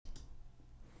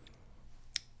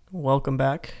Welcome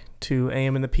back to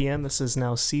AM and the PM. This is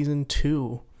now season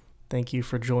 2. Thank you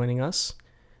for joining us,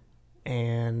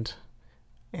 and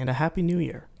a happy new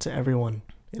year to everyone.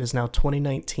 It is now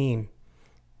 2019.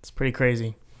 It's pretty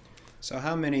crazy. So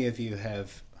how many of you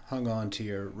have hung on to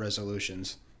your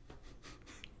resolutions?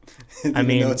 I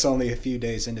mean, it's only a few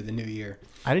days into the new year.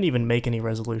 I didn't even make any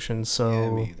resolutions, so Yeah,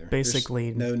 me either.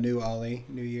 basically... There's no new Ollie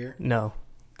new year? No,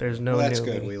 there's no Well, that's new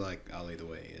good. me. We like Ollie the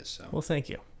way he is. So. Well, thank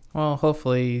you. Well,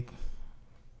 hopefully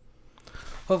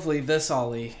this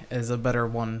Ollie is a better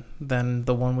one than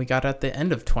the one we got at the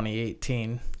end of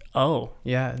 2018. Oh,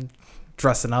 Yeah,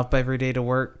 dressing up every day to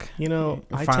work. you know,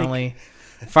 Finally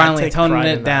take toning pride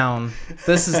in it that. down.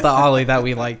 This is the Ollie that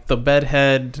we like. The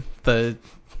bedhead, the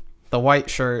white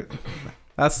shirt.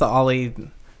 That's the Ollie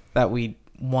that we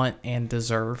want and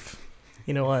deserve.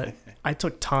 You know what? I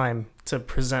took time to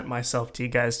present myself to you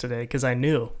guys today because I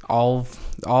knew. All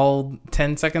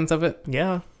 10 seconds of it.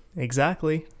 Yeah,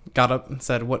 exactly. Got up and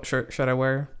said, "What shirt should I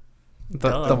wear?" The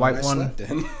Duh. white I one. slept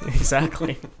in.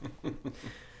 Exactly.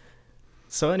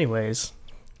 So anyways,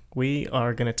 we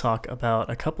are going to talk about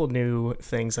a couple new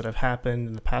things that have happened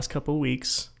in the past couple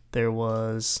weeks. There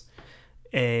was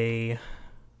a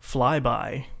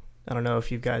flyby. I don't know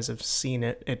if you guys have seen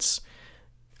it. It's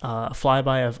a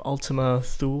flyby of Ultima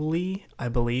Thule. I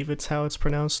believe it's how it's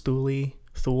pronounced.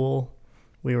 Thule.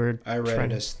 We were I read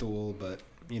trying it as Thule, but,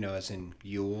 as in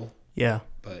Yule. Yeah.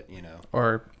 But,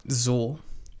 Or Zool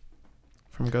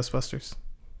from Ghostbusters.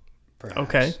 perhaps.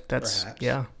 Okay. That's, perhaps.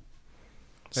 yeah.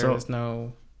 There is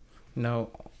no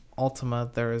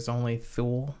Ultima. There is only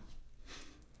Thule.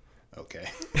 Okay.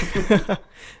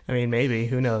 I mean, maybe.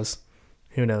 Who knows?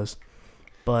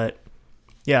 But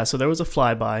yeah, so there was a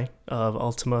flyby of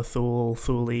Ultima Thule,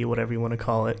 whatever you want to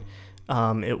call it.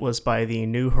 It was by the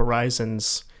New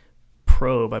Horizons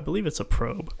probe. I believe it's a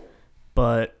probe,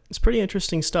 but it's pretty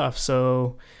interesting stuff.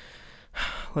 So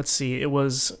let's see. It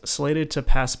was slated to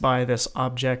pass by this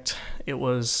object.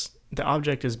 The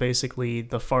object is basically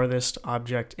the farthest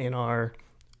object in our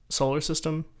solar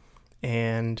system,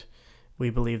 and we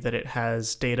believe that it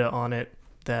has data on it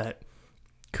that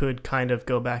could kind of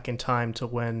go back in time to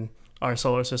when our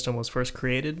solar system was first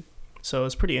created. So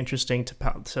it's pretty interesting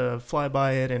to fly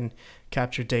by it and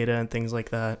capture data and things like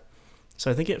that. So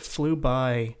I think it flew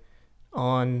by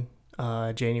on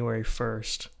January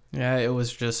 1st. Yeah, it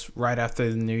was just right after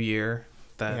the new year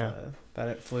that Yeah. that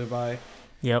it flew by.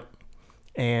 Yep.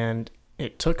 And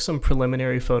it took some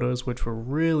preliminary photos, which were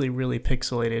really, really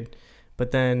pixelated.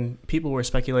 But then people were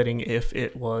speculating if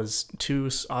it was two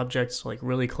objects like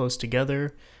really close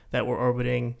together that were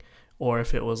orbiting, or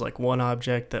if it was like one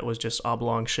object that was just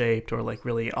oblong shaped or like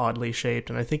really oddly shaped.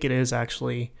 And I think it is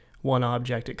actually one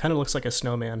object. It kind of looks like a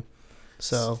snowman.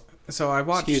 So, So I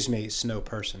watched. Excuse me, snow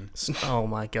person. oh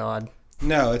my God.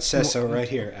 No, it says so right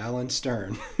here. Alan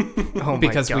Stern. Oh my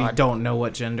because God. we don't know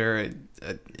what gender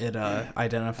it How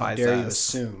identifies dare you as.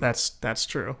 assume? That's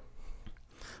true.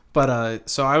 But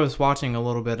so I was watching a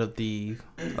little bit of the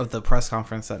press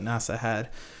conference that NASA had,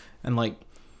 and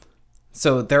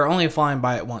so they're only flying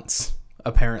by it once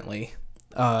apparently,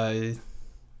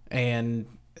 and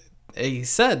he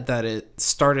said that it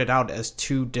started out as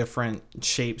two different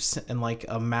shapes in like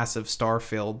a massive star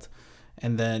field,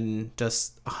 and then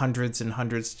just hundreds and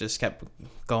hundreds just kept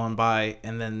going by,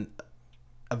 and then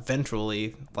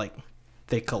eventually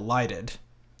they collided.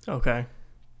 Okay.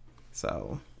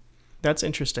 So That's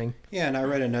interesting. Yeah, and I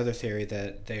read another theory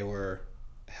that they were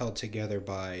held together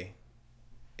by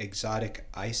exotic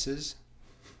ices.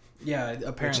 yeah, Which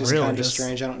apparently is Really? kind of just-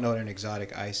 strange. I don't know what an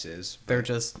exotic ice is. They're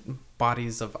just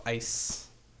bodies of ice.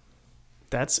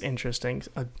 That's interesting.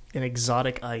 An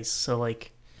exotic ice. So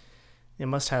like, it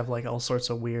must have like all sorts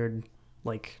of weird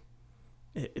like.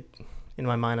 In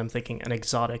my mind, I'm thinking an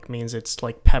exotic means it's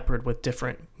like peppered with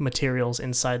different materials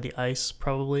inside the ice.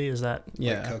 Probably is that?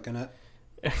 Yeah. Like coconut.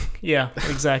 Yeah,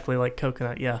 exactly like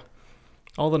coconut. Yeah,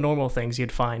 all the normal things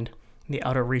you'd find in the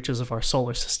outer reaches of our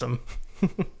solar system.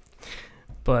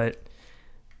 But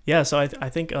yeah, so I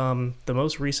think the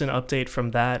most recent update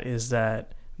from that is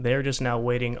that they're just now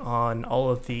waiting on all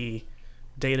of the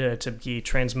data to be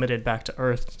transmitted back to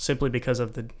Earth simply because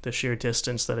of the sheer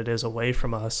distance that it is away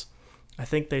from us. I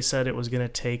think they said it was going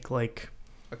to take like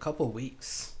A couple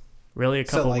weeks. really a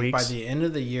couple so weeks. by the end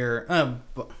of the year,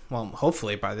 well,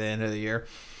 hopefully by the end of the year.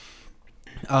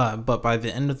 But by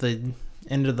the end of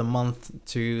the month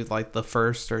to like the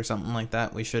 1st or something like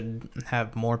that, we should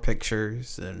have more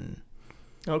pictures and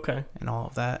Okay. all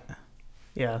of that.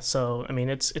 Yeah, so I mean,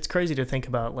 it's crazy to think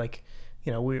about. Like,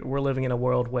 we're living in a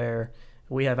world where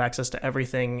we have access to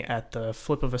everything at the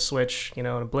flip of a switch. In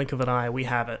a blink of an eye, we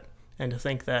have it. And to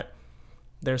think that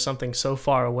there's something so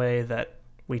far away that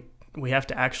we have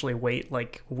to actually wait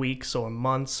like weeks or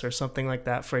months or something like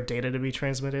that for data to be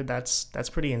transmitted. That's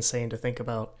pretty insane to think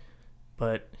about.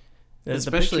 But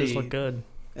the pictures look good.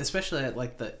 Especially at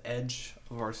like the edge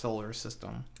of our solar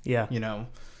system. Yeah. You know,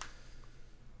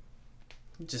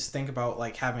 just think about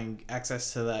like having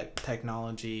access to that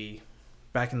technology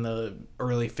back in the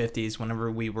early 50s whenever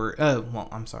we were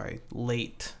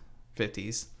late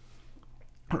 50s,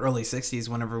 early 60s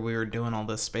whenever we were doing all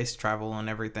this space travel and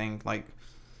everything. Like,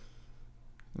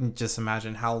 just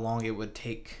imagine how long it would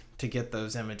take to get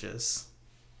those images.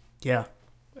 Yeah.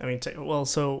 I mean,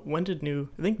 so when did I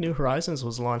think New Horizons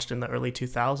was launched in the early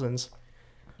 2000s.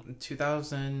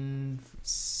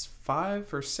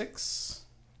 2005 or 6.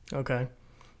 Okay.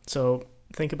 So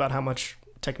think about how much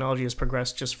technology has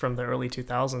progressed just from the early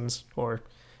 2000s, or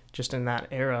just in that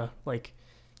era. Like,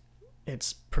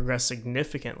 it's progressed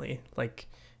significantly. Like,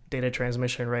 data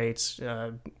transmission rates,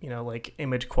 like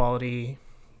image quality,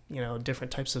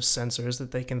 different types of sensors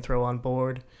that they can throw on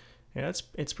board.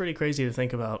 It's pretty crazy to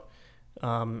think about.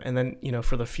 And then,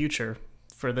 for the future,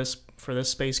 for this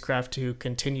spacecraft to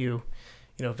continue,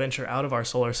 venture out of our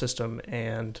solar system,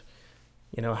 and,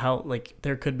 how, like,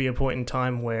 there could be a point in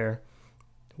time where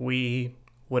we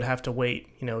would have to wait,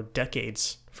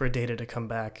 decades for data to come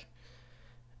back.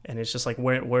 And it's just like,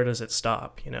 where does it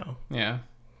stop, Yeah.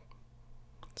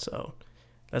 So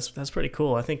that's pretty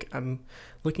cool. I think I'm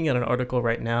looking at an article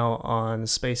right now on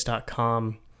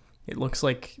space.com. It looks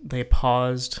like they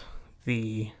paused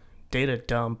the data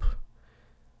dump.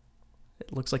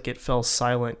 It looks like it fell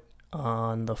silent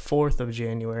on the 4th of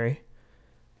January,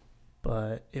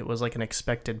 but it was like an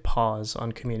expected pause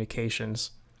on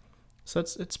communications. So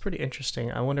it's pretty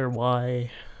interesting. I wonder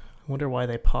why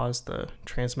they paused the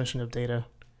transmission of data.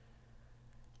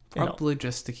 Probably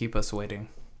just to keep us waiting.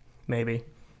 Maybe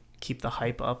keep the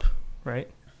hype up, right?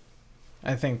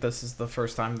 I think this is the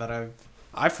first time that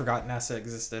I forgot NASA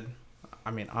existed.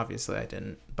 I mean, obviously I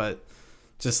didn't, but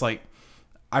just like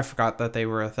I forgot that they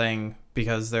were a thing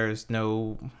because I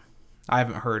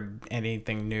haven't heard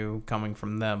anything new coming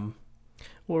from them.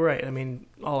 Well, right. I mean,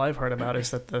 all I've heard about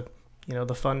is that the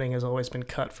funding has always been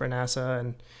cut for NASA,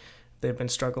 and they've been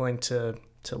struggling to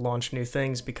launch new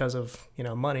things because of,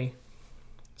 money.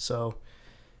 So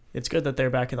it's good that they're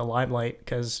back in the limelight,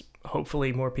 because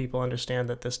hopefully more people understand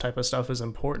that this type of stuff is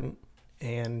important,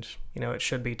 and, it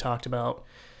should be talked about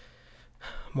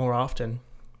more often.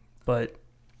 But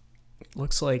it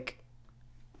looks like,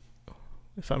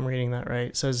 if I'm reading that right,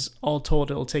 it says all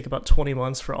told it'll take about 20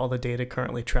 months for all the data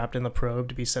currently trapped in the probe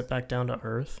to be sent back down to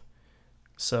Earth.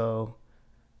 So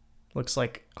looks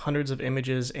like hundreds of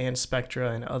images and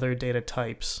spectra and other data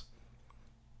types.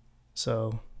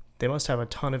 So they must have a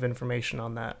ton of information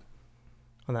on that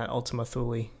Ultima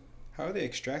Thule. How are they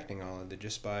extracting all of it?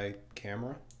 Just by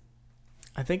camera?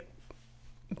 I think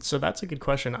so. That's a good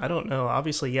question. I don't know.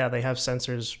 Obviously, yeah, they have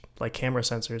sensors, like camera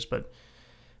sensors, but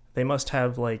they must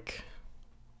have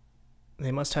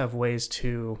ways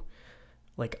to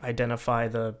like identify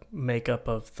the makeup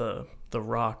of the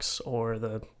rocks, or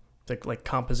the like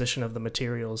composition of the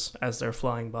materials as they're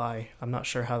flying by. I'm not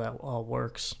sure how that all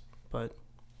works, but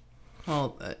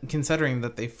well, considering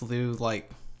that they flew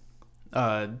like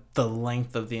the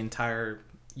length of the entire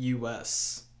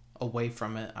U.S. away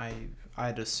from it,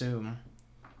 I'd assume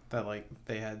that like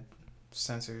they had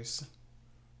sensors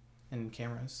and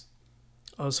cameras.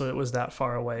 Oh, so it was that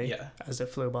far away? Yeah. As it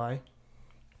flew by?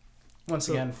 Once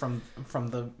again, from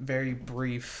the very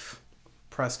brief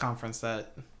press conference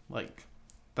that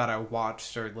I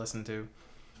watched or listened to.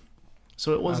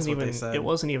 So it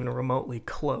wasn't even remotely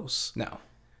close. No.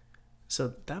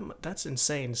 So that's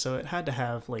insane. So it had to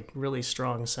have like really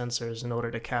strong sensors in order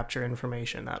to capture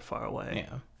information that far away.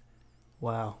 Yeah.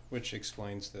 Wow. Which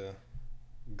explains the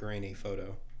grainy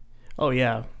photo. Oh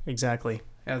yeah, exactly.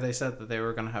 Yeah, they said that they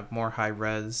were going to have more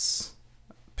high-res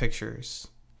pictures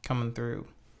coming through.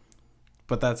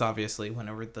 But that's obviously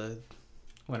whenever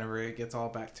it gets all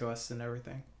back to us and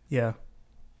everything. Yeah.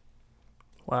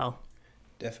 Wow.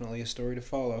 Definitely a story to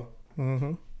follow.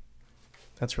 Mm-hmm.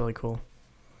 That's really cool.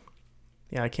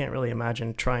 Yeah, I can't really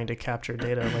imagine trying to capture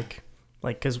data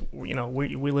like because we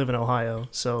live in Ohio,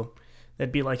 so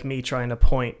it'd be like me trying to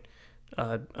point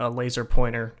a laser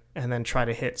pointer and then try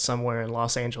to hit somewhere in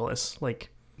Los Angeles. Like,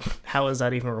 how is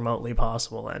that even remotely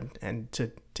possible? And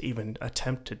to even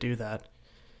attempt to do that,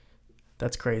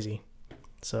 that's crazy.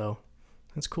 So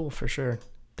that's cool for sure.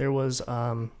 There was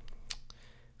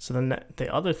so then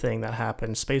the other thing that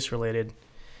happened, space related,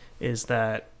 is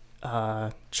that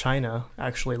China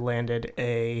actually landed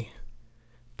a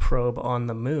probe on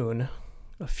the moon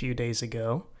a few days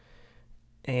ago,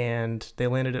 and they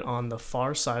landed it on the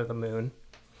far side of the moon,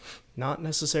 not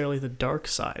necessarily the dark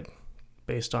side,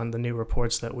 based on the new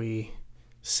reports that we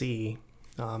see.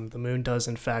 The moon does,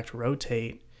 in fact,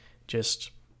 rotate,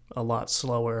 just a lot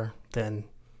slower than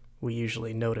we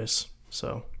usually notice.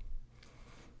 So,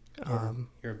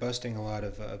 You're busting a lot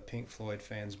of Pink Floyd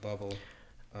fans' bubble,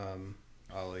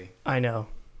 Ollie. I know.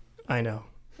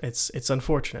 It's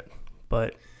unfortunate,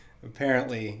 but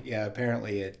Apparently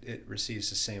it receives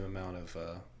the same amount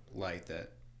of light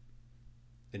that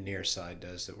the near side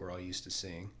does that we're all used to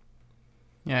seeing.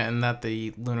 Yeah, and that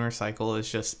the lunar cycle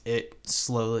is just it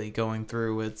slowly going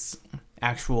through its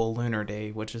actual lunar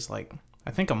day, which is like,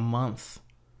 I think, a month.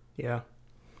 yeah.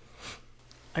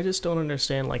 I just don't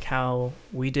understand like how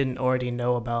we didn't already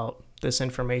know about this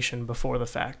information before the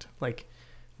fact. Like,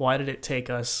 why did it take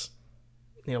us,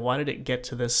 why did it get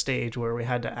to this stage where we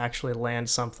had to actually land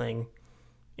something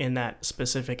in that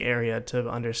specific area to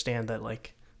understand that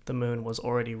like the moon was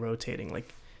already rotating?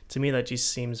 Like, to me that just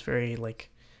seems very like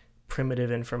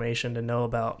primitive information to know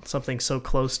about something so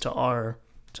close to our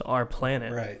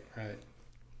planet. Right.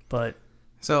 But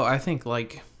So I think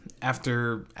like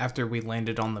after we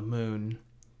landed on the moon,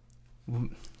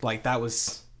 like that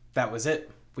was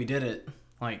it. We did it.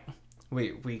 Like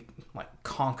we like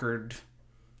conquered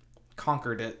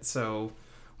it. So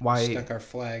why Stuck our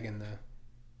flag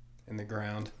in the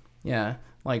ground. Yeah,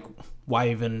 like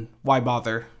why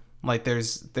bother? Like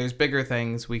there's bigger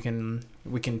things we can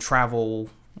travel,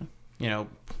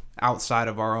 outside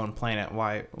of our own planet.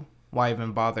 Why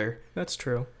even bother? that's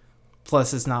true.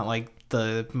 Plus, it's not like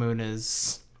the moon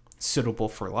is suitable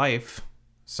for life.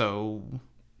 So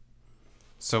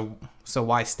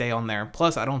why stay on there?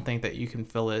 Plus, I don't think that you can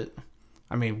feel it.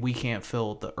 I mean, we can't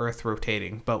feel the Earth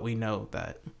rotating, but we know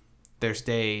that there's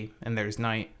day and there's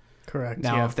night. Correct.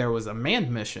 Now, yeah. if there was a manned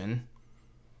mission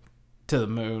to the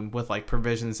moon with like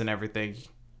provisions and everything,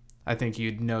 I think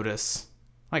you'd notice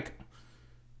like,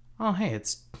 oh hey,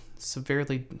 it's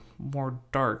severely more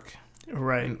dark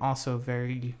Right. and also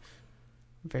very,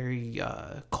 very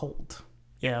cold.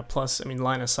 Yeah, plus, I mean,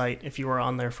 line of sight, if you were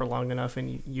on there for long enough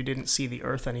and you didn't see the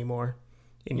Earth anymore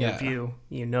in your Yeah. view,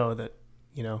 you know that,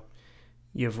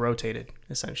 you've rotated,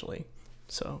 essentially.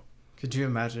 So, Could you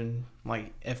imagine,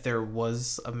 like, if there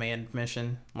was a manned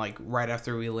mission, like, right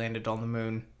after we landed on the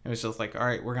moon, it was just like, all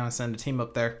right, we're going to send a team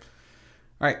up there.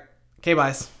 All right, okay,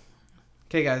 guys,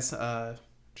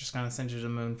 just going to send you to the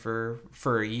moon for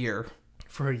a year.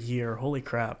 for a year, holy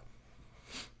crap.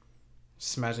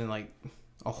 Just imagine, like,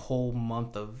 a whole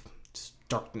month of just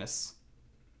darkness.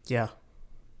 Yeah.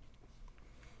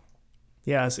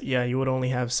 Yeah, yeah, you would only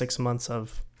have 6 months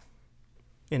of,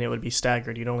 and it would be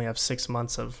staggered. You'd only have 6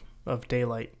 months of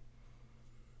daylight.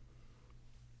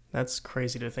 That's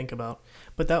crazy to think about.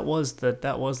 But that was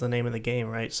the name of the game,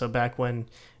 right? So back when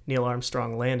Neil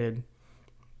Armstrong landed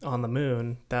on the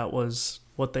moon, that was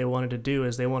what they wanted to do,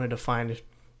 is they wanted to find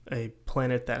a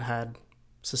planet that had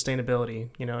sustainability.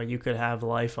 You could have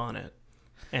life on it.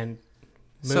 And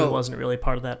moon wasn't really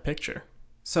part of that picture.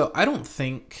 So I don't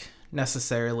think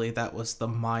necessarily that was the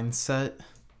mindset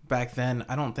back then.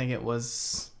 I don't think it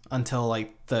was until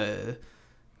like the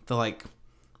like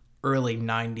early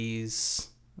 90s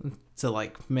to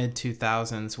like mid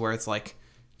 2000s where it's like,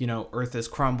 Earth is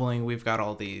crumbling. We've got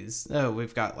all these,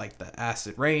 we've got like the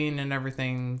acid rain and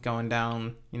everything going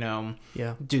down,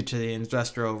 Yeah. due to the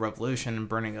Industrial Revolution and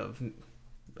burning of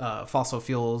fossil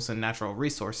fuels and natural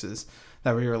resources,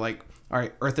 that we were like, all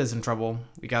right, Earth is in trouble.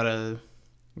 We gotta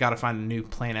find a new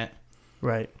planet.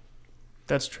 Right.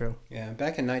 That's true. Yeah,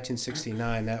 back in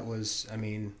 1969, that was,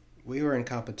 we were in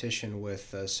competition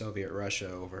with Soviet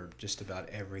Russia over just about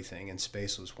everything, and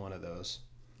space was one of those.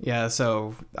 Yeah,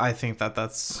 so I think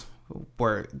that's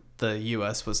where the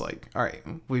U.S. was like, all right,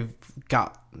 we've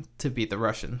got to beat the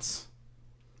Russians.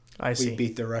 I see. We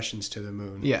beat the Russians to the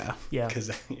moon. Yeah. Yeah.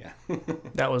 Yeah.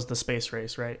 That was the space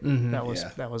race, right? Mhm.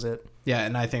 That was it. Yeah,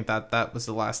 and I think that was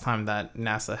the last time that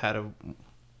NASA had a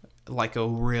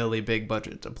really big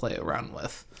budget to play around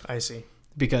with. I see.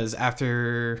 Because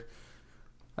after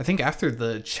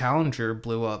the Challenger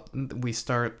blew up, we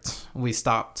stopped.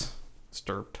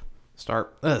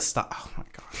 Oh my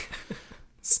gosh.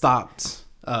 Stopped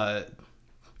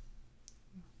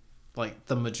like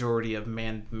the majority of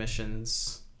manned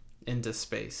missions into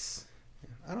space.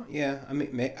 I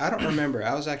don't remember.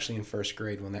 I was actually in first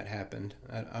grade when that happened.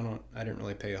 I didn't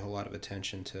really pay a whole lot of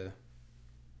attention to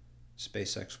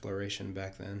space exploration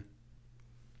back then.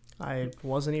 I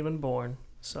wasn't even born,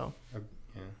 so.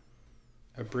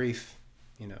 A brief,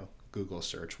 Google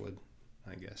search would,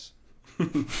 I guess,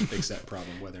 fix that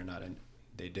problem, whether or not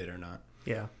they did or not.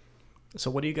 Yeah. So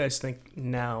what do you guys think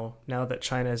now that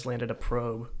China has landed a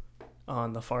probe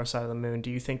on the far side of the moon?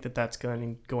 Do you think that that's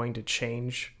going to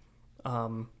change,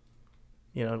 like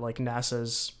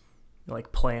NASA's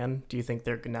like plan? Do you think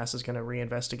NASA's going to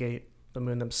reinvestigate the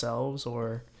moon themselves,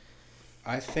 or?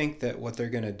 I think that what they're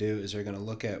going to do is they're going to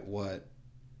look at what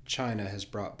China has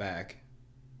brought back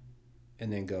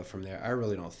and then go from there. I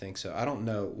really don't think so. I don't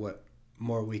know what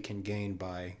more we can gain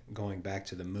by going back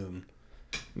to the moon.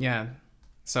 Yeah.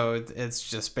 So it's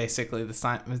just basically the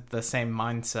same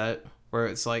mindset where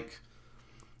it's like,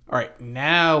 all right,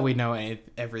 now we know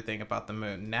everything about the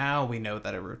moon. Now we know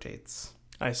that it rotates.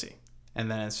 I see. And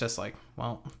then it's just like,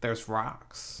 well, there's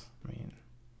rocks. I mean,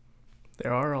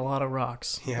 there are a lot of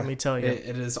rocks. Yeah. Let me tell you.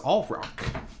 It is all rock.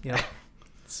 Yeah.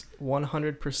 It's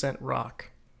 100% rock.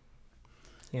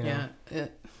 Yeah.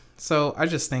 So I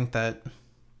just think that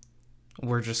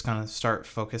we're just going to start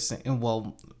focus a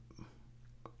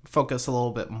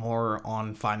little bit more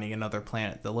on finding another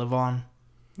planet to live on.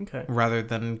 Okay. Rather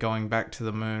than going back to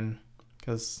the moon.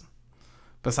 Because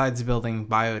besides building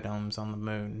biodomes on the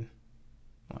moon,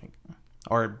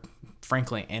 or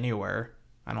frankly anywhere,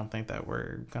 I don't think that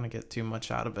we're going to get too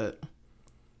much out of it.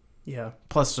 Yeah.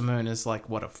 Plus the moon is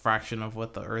a fraction of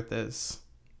what the Earth is.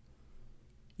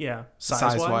 Yeah.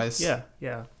 Size-wise.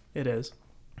 Yeah, it is.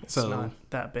 It's not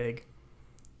that big.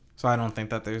 So I don't think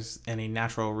that there's any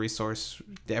natural resource.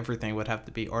 Everything would have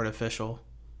to be artificial.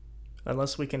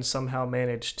 Unless we can somehow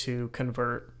manage to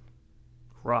convert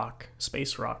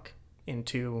space rock,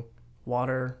 into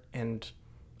water and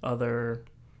other,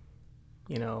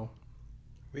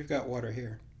 We've got water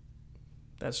here.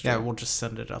 That's true. Yeah, we'll just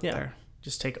send it up there.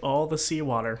 Just take all the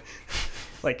seawater.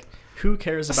 Who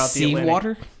cares about the Atlantic?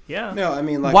 Seawater? Yeah. No, I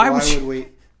mean, why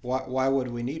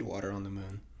would we need water on the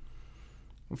moon?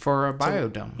 For a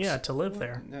biodome. Yeah, to live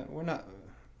there. No, we're not.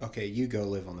 Okay, you go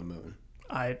live on the moon.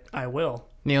 I will.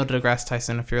 Neil deGrasse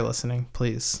Tyson, if you're listening,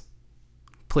 please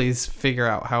figure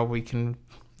out how we can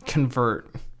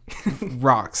convert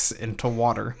rocks into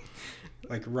water.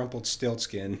 Like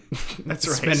Rumpelstiltskin. That's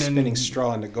right. Spinning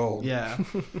straw into gold. Yeah.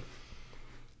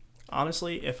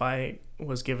 Honestly, if I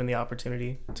was given the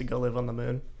opportunity to go live on the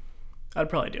moon, I'd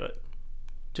probably do it.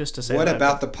 Just to say. What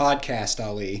about the podcast,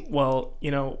 Ali? Well,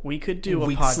 we could do a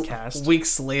podcast.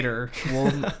 Weeks later,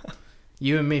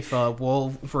 you and me, Philip,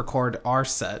 will record our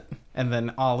set, and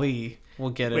then Ali will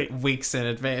get it weeks in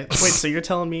advance. Wait, so you're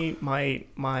telling me my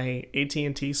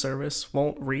AT&T service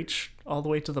won't reach all the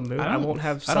way to the moon? I won't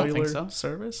have cellular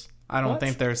service? I don't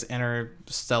think there's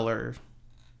interstellar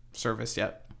service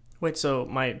yet. Wait, so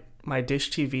my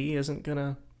Dish TV isn't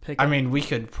gonna pick up? I mean, we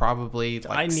could probably.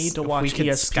 I need to watch we could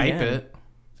ESPN. Skype it.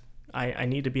 I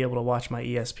need to be able to watch my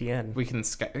ESPN. We can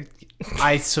Skype.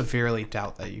 I severely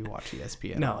doubt that you watch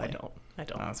ESPN. No, I don't.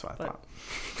 Oh, that's what I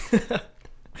thought.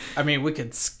 I mean, we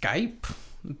could Skype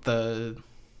the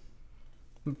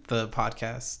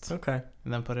podcast. Okay.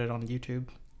 And then put it on YouTube.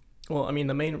 Well, I mean,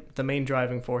 the main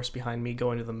driving force behind me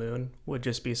going to the moon would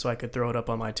just be so I could throw it up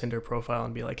on my Tinder profile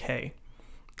and be like, "Hey,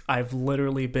 I've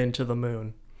literally been to the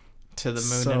moon." To the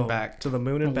moon and back. To the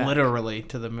moon and back. Literally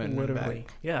to the moon and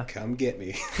back. Yeah. Come get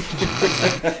me.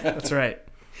 That's right.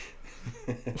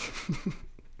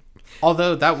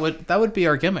 Although that would be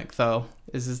our gimmick, though,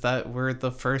 is that we're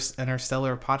the first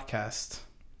interstellar podcast.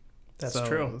 That's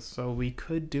true. So we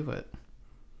could do it.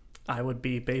 I would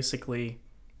be basically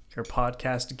your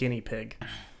podcast guinea pig.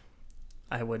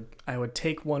 I would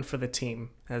take one for the team,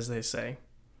 as they say.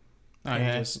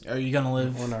 Okay. Are you gonna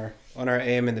live on our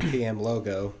AM and the PM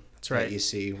logo? That's right. That you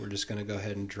see, we're just gonna go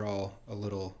ahead and draw a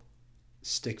little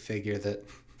stick figure that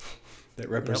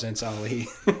represents Ali.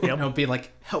 Yep. It'll be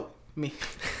like, help me.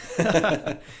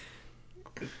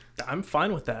 I'm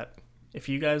fine with that. If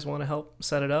you guys want to help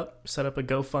set up a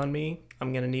GoFundMe,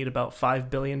 I'm gonna need about $5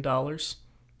 billion,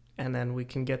 and then we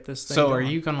can get this thing. So, going. are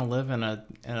you gonna live in a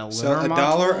lunar So $1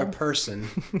 module? a person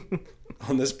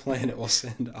on this planet will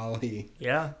send Ali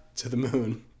to the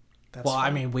moon. That's well,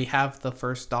 fine. I mean, we have the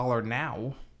first dollar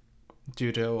now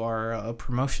due to our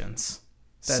promotions.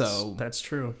 That's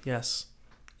true. Yes,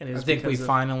 it is. I think we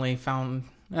finally found.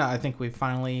 Yeah, I think we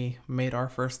finally made our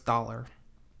first dollar.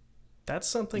 That's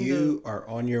something. You are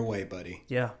on your way, buddy.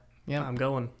 Yeah. Yeah, I'm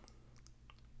going.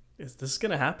 This is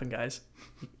gonna happen, guys.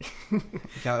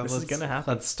 Yeah, this is gonna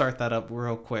happen. Let's start that up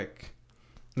real quick.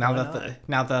 Now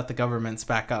that the government's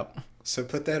back up. So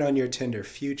put that on your Tinder,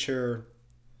 future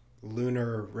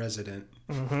lunar resident.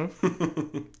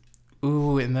 Mm-hmm.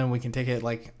 Ooh, and then we can take it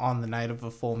like on the night of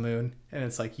a full moon, and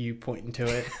it's like you pointing to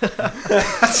it,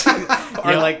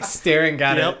 or like staring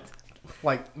at it,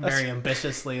 like very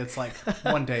ambitiously. It's like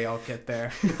one day I'll get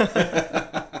there.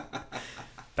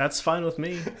 That's fine with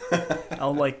me.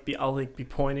 I'll be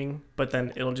pointing, but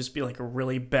then it'll just be like a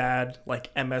really bad like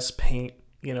MS Paint,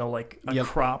 like a Yep.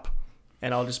 crop,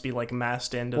 and I'll just be like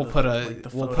masked into. We'll the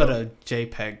put a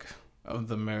JPEG of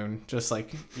the moon, just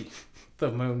like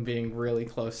the moon being really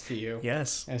close to you.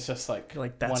 Yes. And it's just like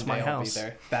That's one my day I'll house. be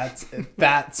there.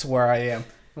 That's where I am.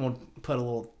 And we'll put a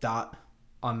little dot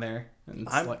on there. And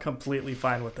it's I'm completely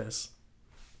fine with this.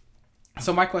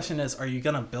 So my question is, are you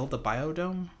gonna build a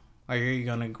biodome? Are you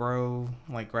gonna grow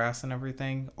like grass and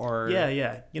everything, or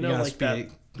Yeah. gonna Like that.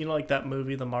 Like that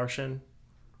movie, The Martian.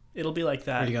 It'll be like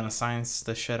that. Are you gonna science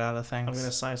the shit out of things? I'm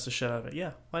gonna science the shit out of it.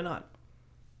 Yeah, why not?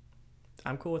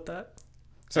 I'm cool with that.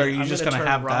 So are you I'm just gonna gonna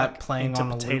turn have that rock playing into on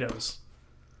a loop? potatoes?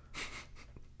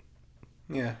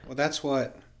 Yeah, well, that's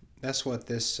what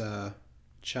this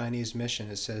Chinese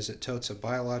mission, it says it totes a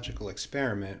biological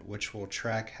experiment which will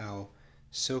track how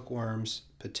silkworms,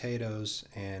 potatoes,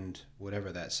 and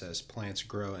whatever that says, plants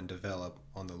grow and develop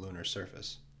on the lunar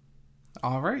surface.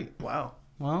 All right. Wow.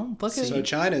 Well, look at So you.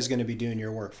 China is going to be doing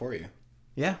your work for you.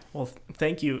 Yeah. Well,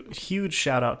 thank you. Huge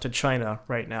shout out to China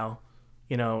right now.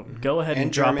 Go ahead and,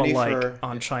 And drop Germany a like for-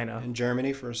 on China. And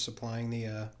Germany for supplying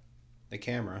the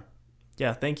camera.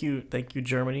 Yeah, thank you,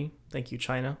 Germany. Thank you,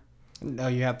 China. No,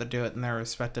 you have to do it in their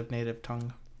respective native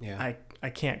tongue. Yeah. I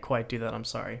can't quite do that. I'm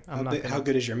sorry. How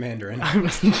good is your Mandarin?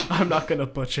 I'm not gonna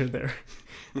butcher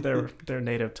their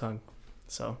native tongue.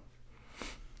 So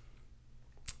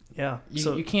yeah.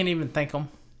 So You can't even thank them.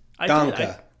 I did-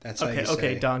 Danke. That's how you say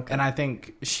okay, it. Danke. And I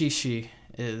think shishi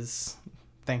is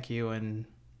thank you in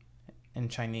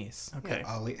Chinese. Okay.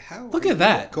 Yeah, Ollie, how Look are at you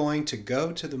that. going to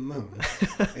go to the moon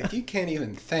if you can't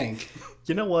even thank?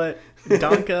 You know what?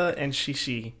 Danka and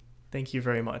Shishi, thank you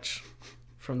very much.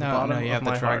 From the bottom you of have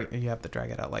my to heart. you have to drag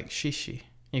it out like shishi.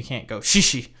 You can't go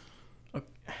shishi.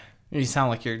 You sound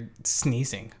like you're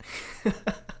sneezing. And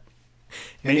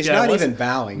he's Maybe I not was- even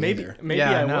bowing Maybe either.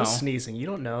 Yeah, I I know. was sneezing. You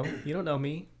don't know. You don't know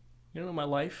me. You don't know my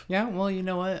life. Yeah, well, you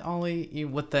know what, Ollie,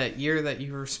 with that year that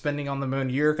you were spending on the moon,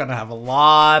 you're gonna have a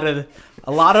lot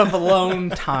of alone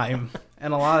time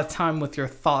and a lot of time with your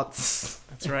thoughts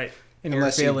That's right. and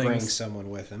Unless he your brings feelings. someone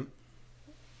with him.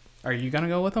 Are you gonna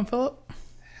go with him, Philip?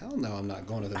 Hell no, I'm not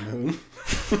going to the moon.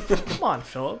 Come on,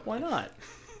 Philip. Why not?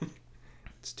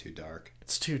 It's too dark.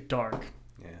 It's too dark.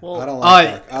 Yeah. Well, I don't like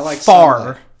dark. I like far.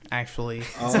 sunlight. Actually,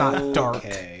 it's not dark.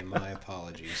 Okay, my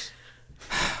apologies.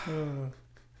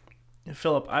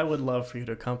 Philip, I would love for you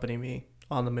to accompany me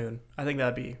on the moon. I think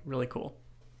that'd be really cool.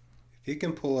 If you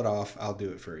can pull it off, I'll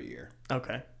do it for a year.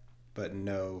 Okay. But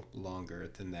no longer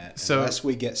than that. So- Unless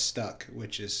we get stuck,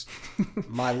 which is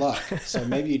my luck. So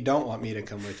maybe you don't want me to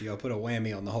come with you. I'll put a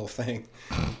whammy on the whole thing.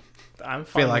 I'm I fine.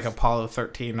 feel like with, Apollo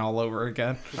 13 all over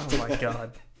again. Oh my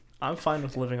god. I'm fine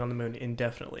with living on the moon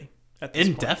indefinitely. At this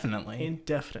point. Indefinitely.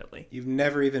 Indefinitely. You've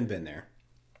never even been there.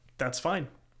 That's fine.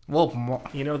 Well,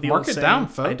 You know the Mark old it saying, down, I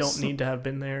folks. don't need to have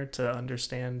been there to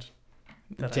understand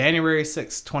that January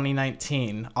 6,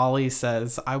 2019, Ollie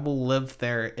says, I will live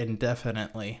there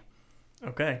indefinitely.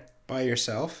 Okay. By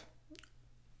yourself?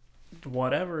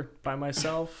 Whatever. By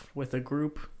myself, with a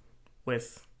group,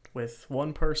 with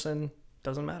one person,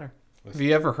 doesn't matter. Have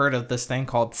you ever heard of this thing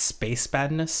called space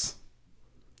madness?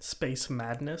 Space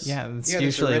madness? Yeah, that's Yeah, there's a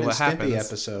usually Ren what and Stimpy happens.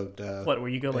 episode. What, where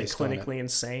you go like based on it. clinically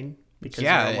insane because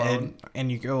Yeah, you're alone?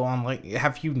 and you go on like,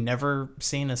 have you never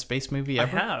seen a space movie I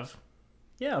ever? have.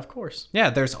 Yeah, of course. Yeah,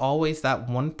 there's always that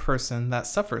one person that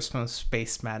suffers from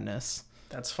space madness.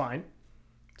 That's fine.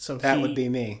 So That he, would be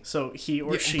me. So he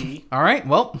or she. All right,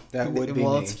 well, That would be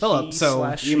well, me. it's Philip. he So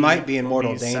slash You she might be in will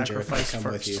mortal be danger if I sacrificed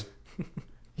come with you.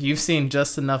 you've seen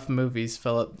just enough movies,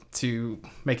 Philip, to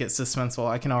make it suspenseful.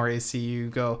 I can already see you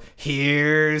go,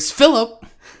 here's Philip.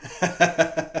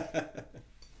 That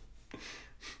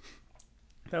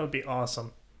would be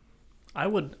awesome. I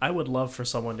would love for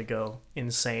someone to go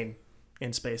insane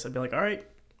in space. I'd be like, all right,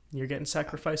 you're getting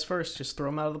sacrificed first. Just throw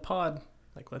them out of the pod.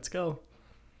 Like, let's go.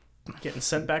 Getting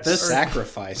sent back to Earth.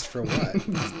 Sacrificed for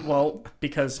what? Well,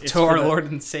 because it's To for our the-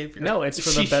 Lord and Savior. No, it's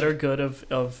for the better good of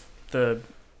the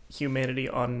humanity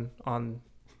on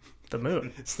the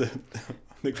moon. It's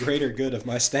the greater good of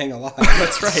my staying alive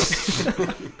That's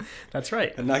right. That's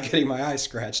right. and not getting my eyes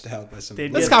scratched out by some.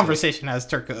 They'd This get- conversation has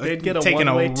they'd get a taken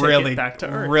a one-way ticket really, back to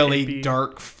Earth. really It'd be-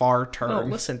 dark, far turn. No,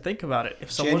 listen, think about it.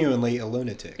 If someone Genuinely a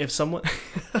lunatic. if someone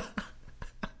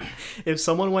if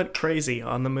someone went crazy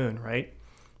on the moon, right?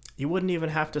 You wouldn't even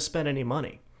have to spend any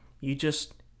money. You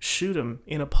just shoot them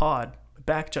in a pod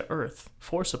back to Earth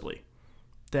forcibly.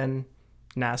 Then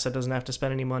NASA doesn't have to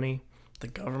spend any money. The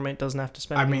government doesn't have to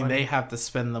spend I any mean, money. they have to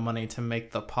spend the money to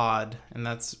make the pod, and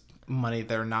that's money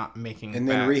they're not making And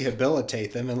then back.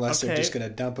 rehabilitate them unless they're Okay. just going to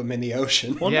dump them in the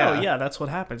ocean. Well, Yeah. no, yeah, that's what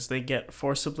happens. They get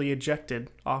forcibly ejected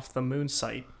off the moon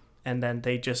site, and then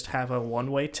they just have a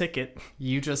one-way ticket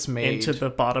You just made into the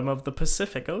bottom of the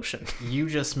Pacific Ocean. you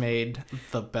just made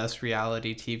the best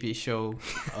reality TV show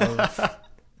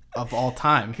of all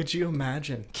time. Could you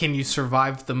imagine? Can you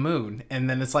survive the moon? And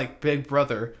then it's like Big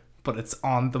Brother, but it's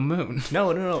on the moon.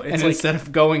 No. And It's like, instead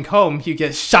of going home, you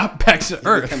get shot back to You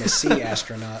Earth. become a sea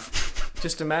astronaut.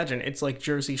 just imagine, it's like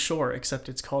Jersey Shore, except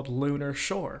it's called Lunar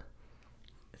Shore.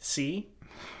 See?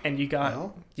 And you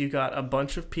got a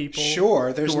bunch of people.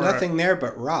 Sure, there's who are- nothing there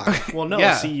but rock. Well, no,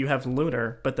 Yeah. see, you have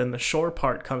lunar, but then the shore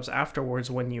part comes afterwards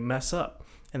when you mess up.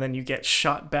 And then you get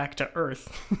shot back to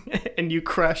Earth and you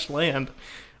crash land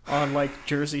on like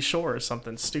Jersey Shore or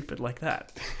something stupid like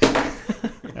that.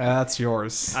 That's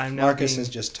yours. I'm now Marcus being- has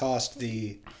just tossed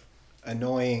the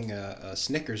annoying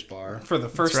Snickers bar. For the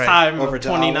first right. time Over of to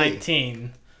Ali.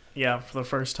 2019. yeah, for the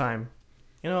first time.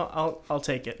 You know, I'll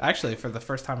take it. Actually, for the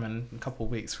first time in a couple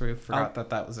weeks, we forgot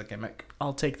that was a gimmick.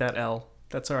 I'll take that L.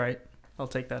 That's all right. I'll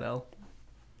take that L.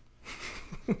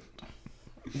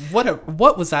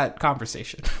 What was that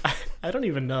conversation? I don't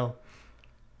even know.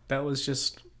 That was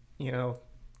just, the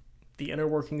inner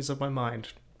workings of my mind.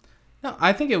 No,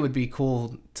 I think it would be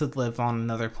cool to live on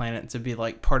another planet, to be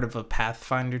like part of a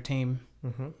Pathfinder team.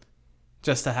 Mm-hmm.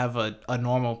 Just to have a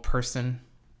normal person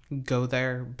go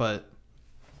there, but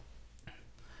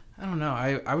I don't know.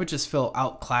 I would just feel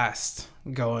outclassed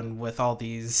going with all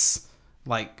these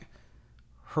like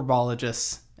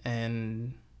herbologists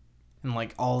and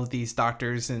like all of these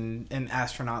doctors and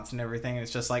astronauts and everything.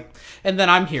 It's just like, and then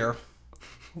I'm here.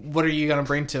 What are you gonna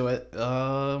bring to it?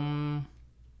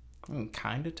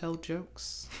 Kind of tell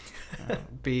jokes.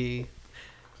 Be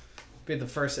the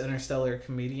first interstellar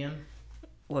comedian.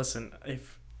 Listen,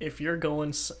 if you're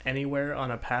going anywhere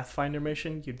on a Pathfinder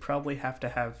mission, you'd probably have to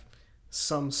have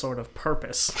some sort of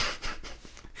purpose.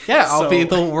 Yeah, I'll be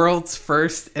So- the world's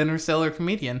first interstellar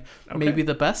comedian. Okay. Maybe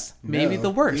the best, maybe No, the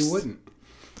worst. You wouldn't.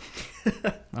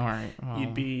 All right. well,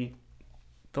 You'd be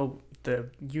the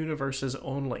universe's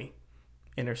only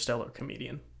interstellar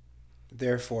comedian.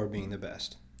 Therefore, being the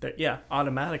best. Yeah,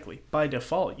 automatically. By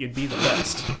default, you'd be the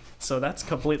best. So that's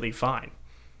completely fine.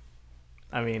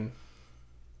 I mean,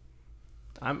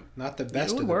 I'm Not the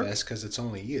best would of the work. best because it's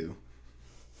only you,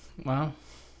 well,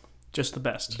 just the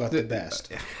best. but the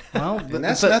best. well, And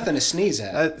that's nothing to sneeze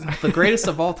at. the greatest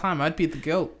of all time. I'd be the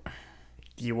goat.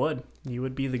 You would. You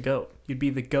would be the GOAT. You'd be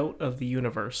the GOAT of the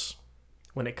universe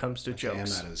when it comes to Okay, I'm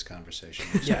jokes. out of this conversation.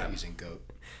 I'm Yeah. using goat.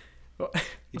 Well,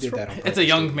 You did that on purpose. It's a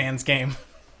young didn't man's game.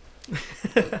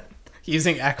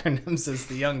 Using acronyms is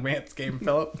the young man's game,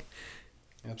 Philip.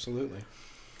 you? Absolutely.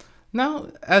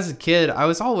 No, as a kid, I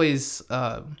was always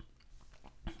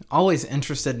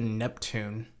interested in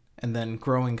Neptune, and then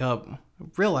growing up,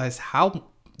 realized how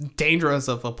dangerous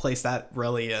of a place that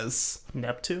really is.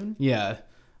 Neptune? Yeah,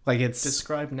 like it's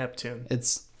Describe Neptune.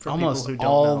 it's for almost people who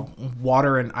don't all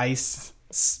water and ice,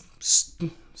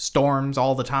 storms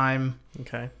all the time.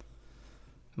 Okay.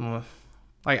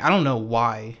 Like I don't know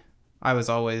why. I was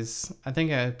always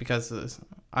because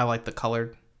I like the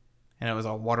colored, and it was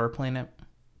a water planet.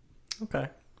 Okay.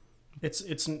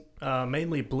 It's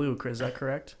mainly blue, is that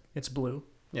correct? It's blue.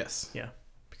 Yes. Yeah.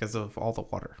 Because of all the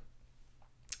water.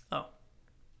 Oh.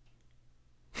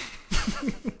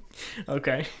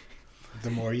 Okay.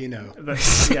 The more you know.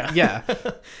 Yeah. Yeah.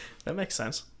 That makes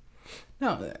sense.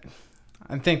 No,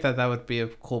 I think that would be a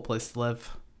cool place to live.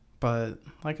 But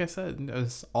like I said, it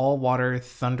was all water,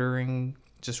 thundering,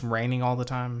 just raining all the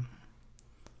time.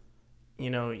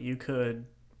 You could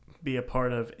be a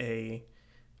part of a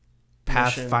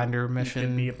Pathfinder You could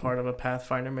mission. be a part of a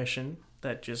Pathfinder mission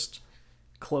that just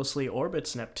closely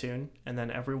orbits Neptune, and then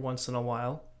every once in a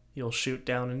while, you'll shoot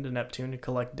down into Neptune to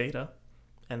collect data,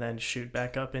 and then shoot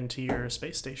back up into your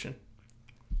space station.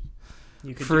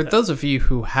 You could For do that. those of you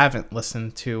who haven't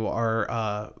listened to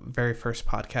our very first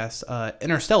podcast,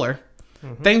 Interstellar,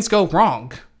 Mm-hmm. things go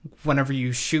wrong whenever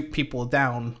you shoot people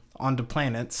down onto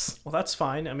planets. Well, that's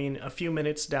fine. I mean, a few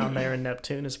minutes down there in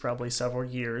Neptune is probably several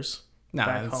years. No,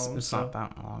 Back it's, home, it's so- not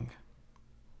that long.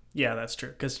 Yeah, that's true,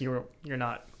 because you're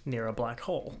not near a black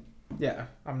hole. Yeah,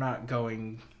 I'm not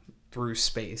going through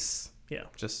space. Yeah.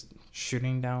 Just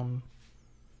shooting down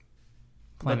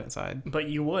planet side. But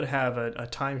you would have a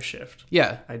time shift.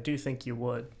 Yeah. I do think you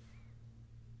would.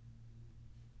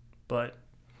 But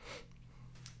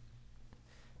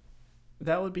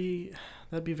that'd be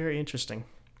very interesting.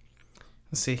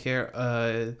 Let's see here.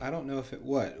 I don't know if it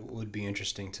would be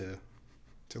interesting to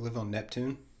live on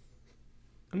Neptune.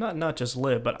 Not just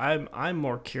live, but I'm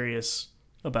more curious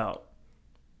about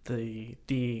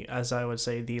the as I would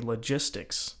say, the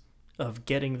logistics of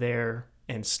getting there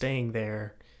and staying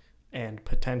there and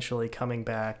potentially coming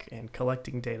back and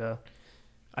collecting data,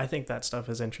 I think that stuff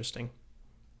is interesting.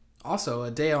 Also,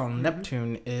 a day on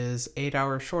Neptune is 8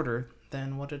 hours shorter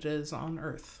than what it is on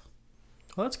Earth.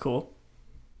 Well, that's cool.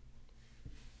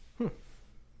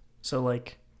 So,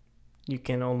 like, you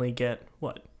can only get,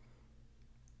 what,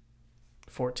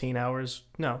 14 hours?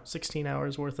 No, 16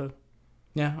 hours worth of...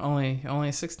 Yeah,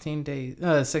 only 16 days,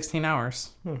 16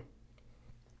 hours. Well,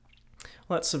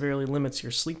 that severely limits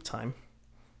your sleep time,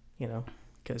 you know,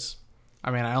 because... I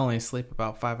mean, I only sleep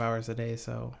about 5 hours a day,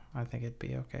 so I think it'd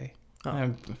be okay. Oh.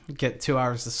 I get 2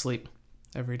 hours of sleep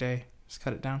every day. Just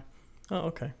cut it down. Oh,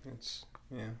 okay. It's,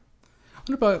 yeah.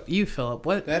 What about you, Philip?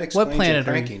 What That explains what planet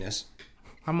your are you? crankiness.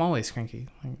 I'm always cranky.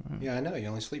 Yeah, I know. You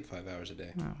only sleep 5 hours a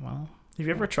day. Oh, well, Have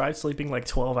you ever tried sleeping like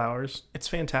 12 hours? It's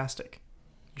fantastic.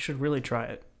 You should really try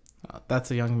it. that's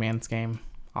a young man's game,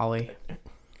 Ollie.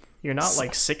 You're not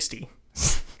like 60.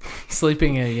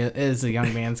 Sleeping is a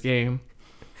young man's game.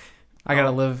 I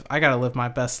gotta live my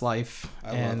best life.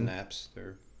 I love naps.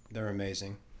 They're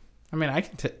amazing. I mean,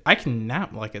 I can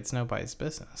nap like it's nobody's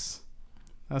business.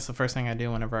 That's the first thing I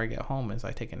do whenever I get home is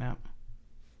I take a nap.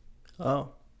 Oh.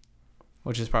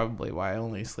 Which is probably why I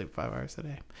only sleep 5 hours a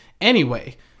day.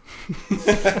 Anyway,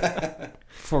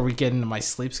 before we get into my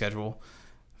sleep schedule,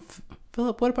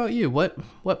 Philip, what about you?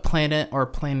 What planet or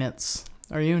planets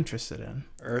are you interested in?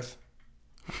 Earth?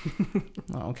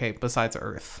 Oh, okay, besides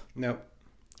Earth. Nope.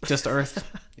 Just Earth?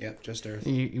 Yep, just Earth.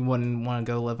 You wouldn't want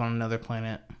to go live on another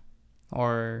planet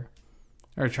or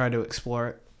try to explore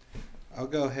it? I'll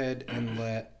go ahead and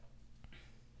let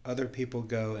other people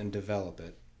go and develop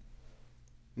it.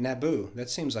 Naboo, that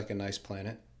seems like a nice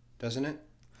planet, doesn't it?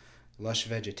 Lush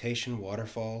vegetation,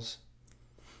 waterfalls.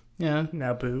 Yeah.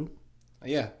 Naboo?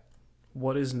 Yeah.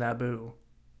 What is Naboo?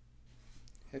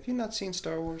 Have you not seen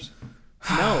Star Wars?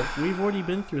 No, we've already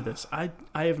been through this. I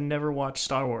have never watched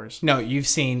Star Wars. No, you've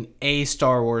seen a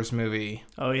Star Wars movie.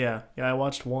 Oh, yeah. Yeah, I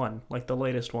watched one, like the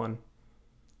latest one.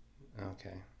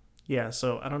 Okay. Yeah,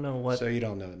 so I don't know what... So you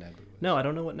don't know what Naboo is? No, I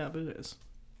don't know what Naboo is.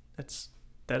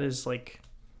 That is like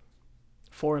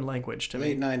foreign language to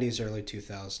Late me. 90s, early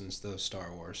 2000s, those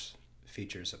Star Wars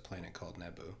features a planet called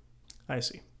Naboo. I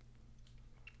see.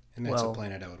 And that's Well- a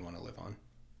planet I would want to live on.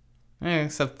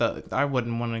 Except that I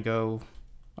wouldn't want to go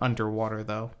underwater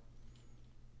though.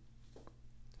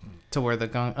 To where the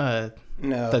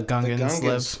No, the Gungans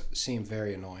live. seem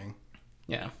very annoying.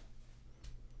 Yeah.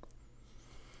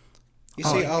 You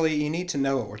see, Ollie, you need to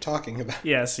know what we're talking about.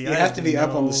 Yeah, see, You I have to be up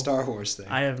on no- the Star Wars thing.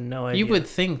 I have no idea. You would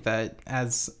think that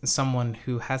as someone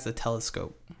who has a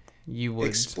telescope, you would.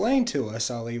 Explain to us,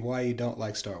 Ollie, why you don't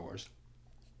like Star Wars.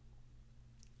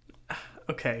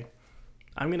 Okay,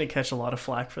 I'm going to catch a lot of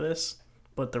flack for this,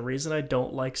 but the reason I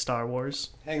don't like Star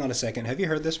Wars... Hang on a second. Have you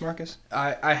heard this, Marcus?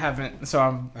 I haven't, so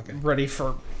I'm Okay. ready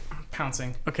for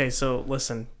pouncing. Okay, so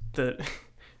listen, the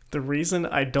reason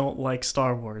I don't like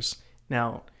Star Wars...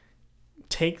 Now,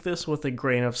 take this with a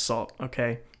grain of salt,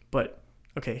 okay? But,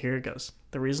 okay, here it goes.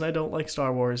 The reason I don't like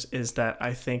Star Wars is that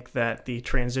I think that the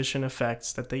transition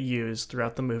effects that they use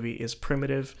throughout the movie is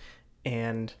primitive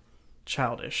and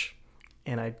childish.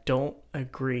 And I don't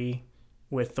agree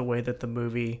with the way that the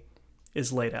movie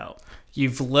is laid out.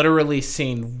 You've literally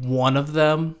seen one of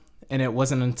them, and it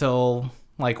wasn't until,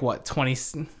 like, what,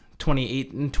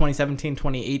 2017,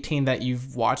 2018 that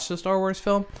you've watched a Star Wars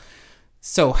film?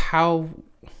 So how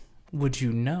would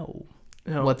you know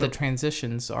No, what the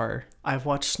transitions are? I've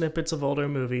watched snippets of older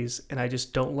movies, and I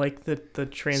just don't like the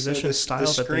transition So the style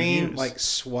that they screen, use. like,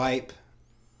 swipe,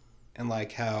 and,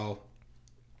 like, how,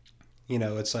 you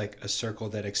know, it's like a circle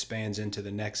that expands into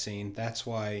the next scene. That's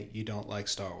why you don't like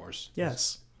Star Wars.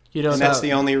 Yes. You know And that's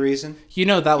the only reason? You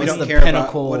know that You was don't the care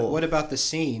pinnacle. about... What about the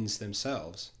scenes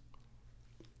themselves?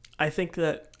 I think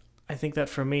that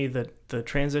for me that the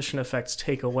transition effects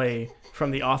take away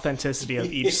from the authenticity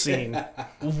of each scene.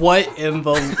 What in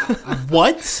the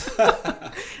what?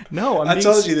 No, I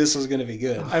told you this was going to be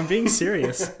good. I'm being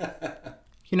serious.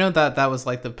 You know that was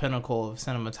like the pinnacle of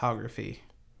cinematography.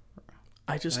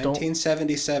 I just don't.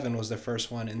 1977 was the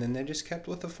first one, and then they just kept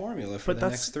with the formula for But the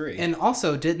that's- next three. And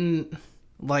also didn't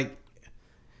like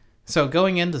so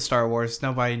going into Star Wars,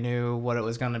 nobody knew what it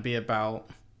was going to be about.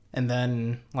 And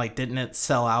then like didn't it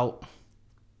sell out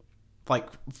like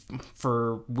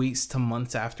for weeks to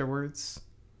months afterwards?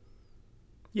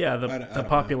 Yeah, I the don't know.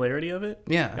 popularity of it.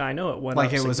 Yeah. I know it went Like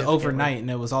up it was significantly. overnight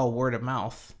and it was all word of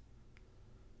mouth.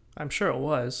 I'm sure it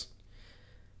was.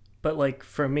 But like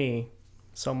for me,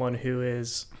 someone who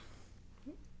is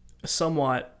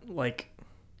somewhat like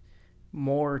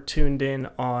more tuned in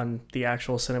on the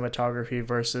actual cinematography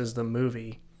versus the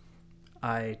movie,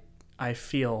 I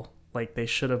feel like they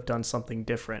should have done something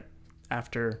different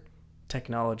after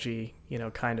technology,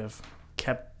 kind of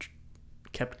kept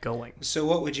going. So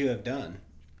what would you have done?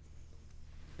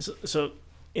 So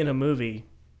in a movie,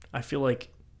 I feel like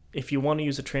if you want to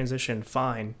use a transition,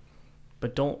 fine,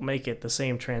 but don't make it the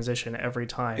same transition every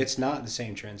time. It's not the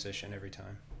same transition every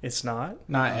time. It's not?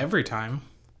 Not every time.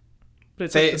 But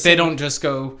it's They like the don't just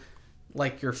go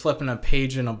like you're flipping a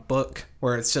page in a book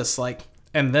where it's just like,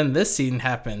 and then this scene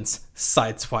happens,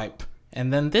 side swipe,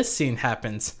 and then this scene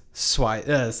happens,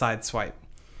 side swipe.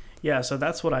 Yeah, so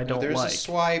that's what I don't There's like. a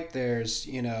swipe. There's,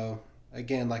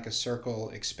 again, like a circle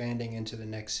expanding into the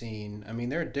next scene. I mean,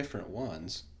 there are different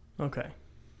ones. Okay.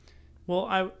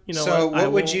 Well, So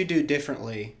what would you do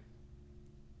differently?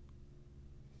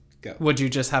 Go. Would you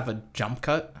just have a jump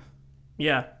cut?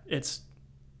 Yeah,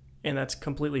 and that's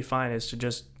completely fine, is to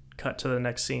just cut to the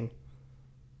next scene.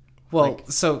 Well,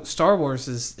 so Star Wars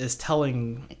is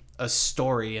telling a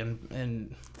story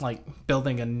and like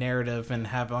building a narrative and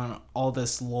having all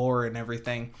this lore and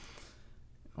everything.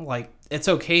 Like, it's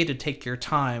okay to take your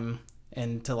time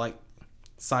and to like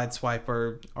sideswipe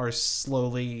or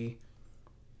slowly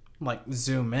like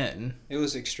zoom in. It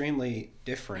was extremely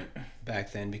different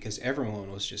back then because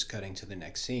everyone was just cutting to the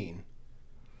next scene.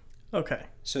 Okay.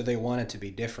 So they wanted to be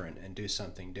different and do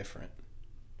something different.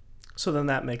 So then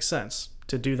that makes sense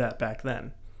to do that back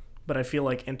then. But I feel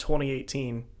like in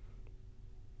 2018...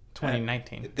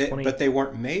 2019. But they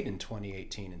weren't made in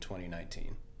 2018 and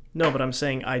 2019. No, but I'm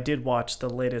saying I did watch the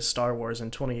latest Star Wars in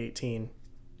 2018,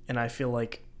 and I feel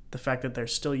like the fact that they're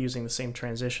still using the same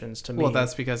transitions to me... Well,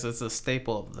 that's because it's a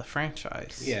staple of the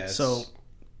franchise. Yeah. So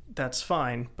that's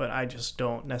fine, but I just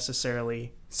don't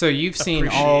necessarily... So you've seen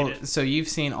appreciate it. So you've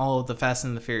seen all of the Fast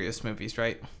and the Furious movies,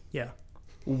 right? Yeah.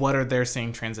 What are their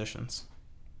same transitions?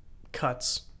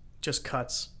 Cuts. Just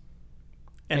cuts.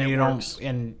 And you it works.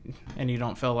 don't and you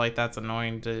don't feel like that's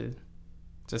annoying to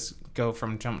just go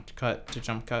from jump cut to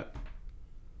jump cut?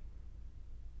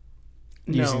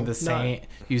 Using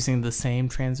the same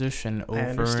transition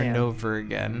over and over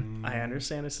again. I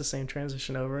understand it's the same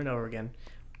transition over and over again,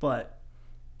 but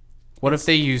what if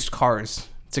they used cars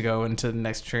to go into the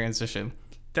next transition?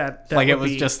 That like would it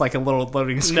was be, just like a little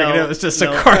loading screen. No, it was just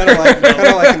no. a car. Kind of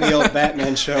like in the old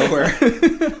Batman show where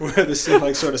the scene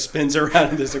like sort of spins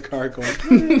around and there's a car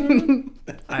going.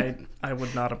 I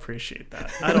would not appreciate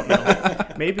that. I don't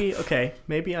know.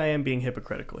 Maybe I am being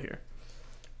hypocritical here.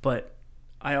 But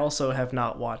I also have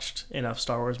not watched enough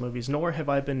Star Wars movies, nor have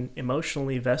I been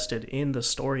emotionally vested in the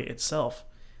story itself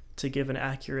to give an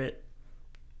accurate,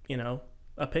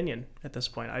 opinion at this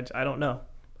point. I don't know.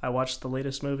 I watched the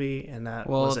latest movie, and that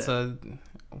was it.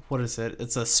 What is it?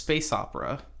 It's a space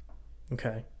opera.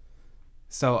 Okay.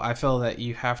 So I feel that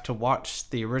you have to watch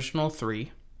the original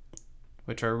 3,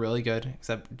 which are really good,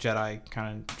 except Jedi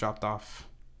kind of dropped off.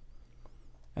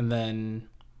 And then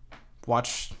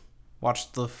watch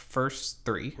the first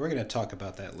 3. We're going to talk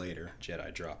about that later.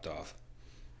 Jedi dropped off.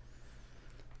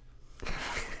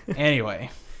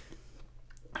 Anyway.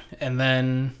 And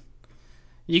then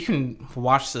you can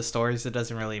watch the stories. It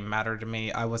doesn't really matter to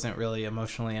me. I wasn't really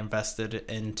emotionally invested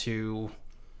into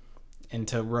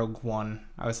Rogue One.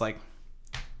 I was like,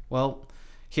 well,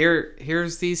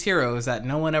 here's these heroes that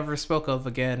no one ever spoke of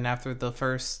again after the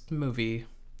first movie.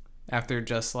 After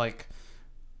just like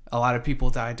a lot of people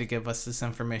died to give us this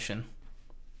information.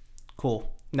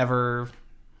 Cool. Never,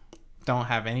 don't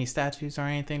have any statues or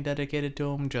anything dedicated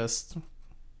to them. Just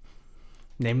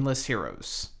nameless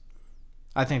heroes.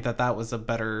 I think that was a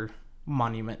better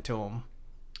monument to them.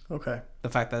 Okay. The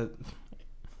fact that...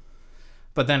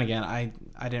 But then again, I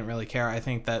didn't really care. I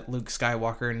think that Luke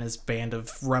Skywalker and his band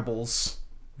of rebels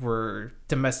were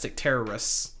domestic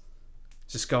terrorists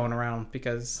just going around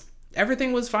because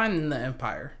everything was fine in the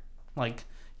Empire. Like,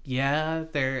 yeah,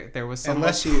 there was some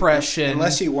oppression.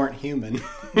 Unless you weren't human.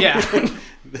 Yeah.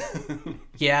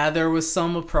 Yeah, there was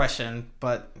some oppression,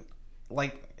 but,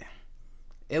 like,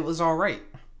 it was all right.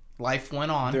 Life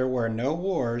went on. There were no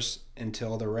wars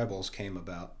until the rebels came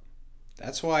about.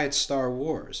 That's why it's Star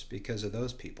Wars, because of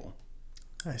those people.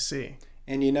 I see.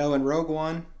 And in Rogue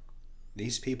One,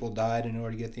 these people died in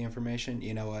order to get the information.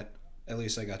 You know what? At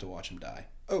least I got to watch them die.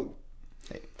 Oh.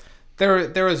 Hey.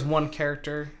 There was one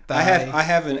character that I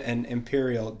have an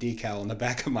Imperial decal on the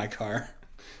back of my car.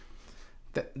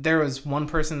 There was one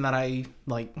person that I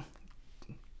like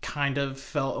kind of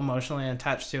felt emotionally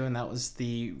attached to, and that was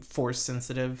the Force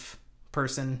sensitive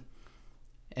person.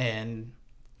 And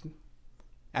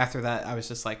after that, I was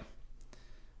just like,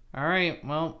 all right,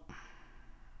 well,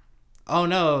 oh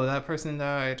no, that person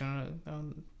died.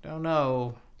 Oh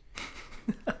no.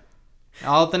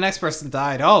 Oh, the next person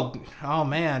died. Oh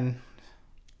man.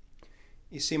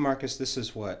 You see, Marcus, this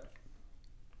is what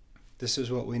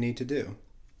we need to do.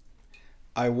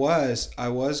 I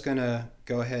was gonna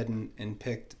go ahead and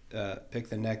pick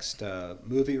the next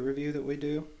movie review that we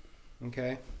do,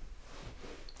 okay?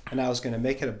 And I was gonna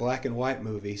make it a black and white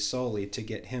movie solely to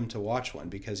get him to watch one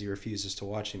because he refuses to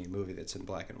watch any movie that's in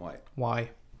black and white. Why?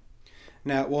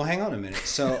 Now, well, hang on a minute.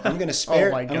 So I'm gonna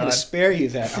spare I'm gonna spare you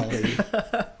that,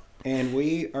 Ali, and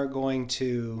we are going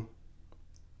to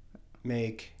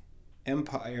make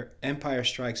Empire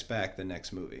Strikes Back the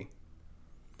next movie.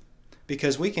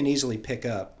 Because we can easily pick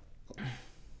up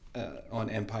on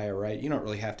Empire, right? You don't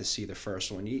really have to see the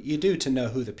first one. You do to know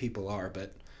who the people are,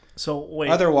 but So wait,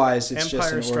 otherwise it's Empire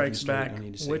just an origin Strikes story you Back. don't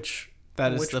need to see.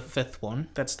 That is Which- the fifth one,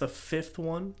 That's the fifth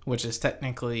one. which is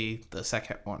technically the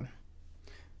second one.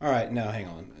 All right, now hang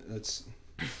on. Let's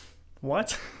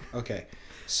What? okay.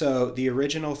 So the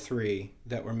original three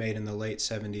that were made in the late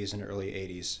 70s and early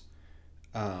 80s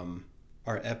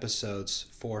are episodes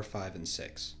 4, 5, and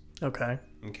 6. Okay.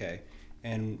 Okay.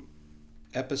 And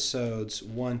episodes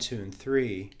 1, 2, and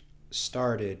 3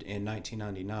 started in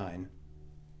 1999.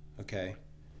 Okay.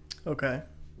 Okay.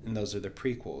 And those are the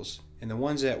prequels. And the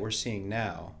ones that we're seeing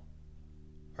now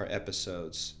are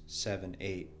episodes 7,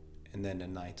 8, and then the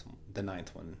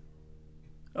ninth one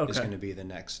is Okay. going to be the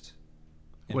next.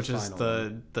 and Which is final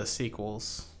one. the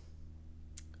sequels.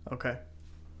 Okay.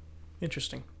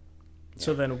 Interesting.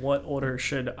 So then, what order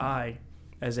should I,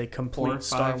 as a complete 4,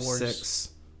 Star 5, Wars, 6,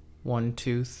 1,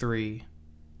 2, 3.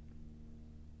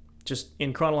 just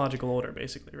in chronological order,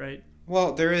 basically, right?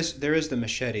 Well, there is the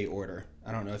machete order.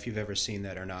 I don't know if you've ever seen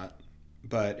that or not,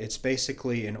 but it's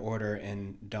basically an order,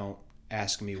 and don't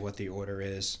ask me what the order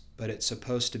is, but it's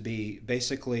supposed to be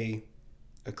basically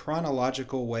a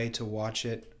chronological way to watch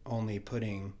it, only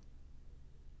putting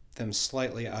them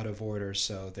slightly out of order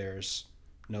so there's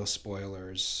no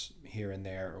spoilers here and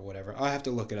there or whatever. I'll have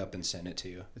to look it up and send it to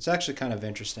you. It's actually kind of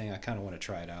interesting. I kind of want to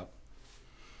try it out.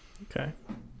 Okay.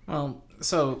 Well,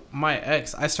 so my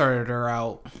ex, I started her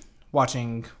out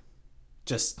watching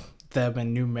just them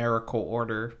in numerical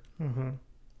order, Mm-hmm.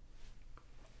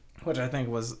 which I think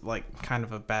was like kind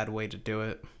of a bad way to do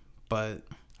it. But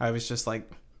I was just like,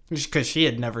 because she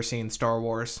had never seen Star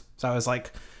Wars, so I was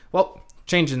like, well,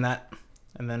 changing that.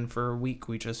 And then for a week,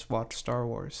 we just watched Star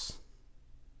Wars.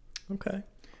 Okay.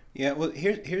 Yeah, well,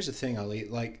 here's the thing, Ali.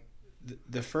 Like,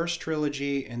 the first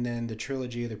trilogy and then the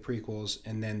trilogy of the prequels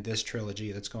and then this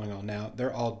trilogy that's going on now,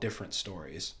 they're all different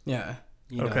stories. Yeah.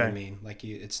 You know what I Okay. mean? Like,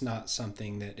 it's not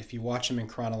something that if you watch them in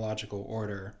chronological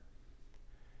order,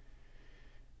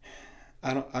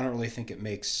 I don't really think it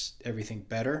makes everything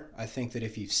better. I think that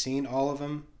if you've seen all of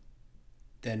them,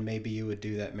 then maybe you would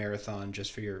do that marathon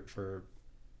just for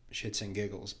shits and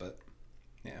giggles. But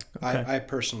yeah, Okay. I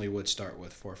personally would start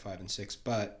with 4, 5, and 6.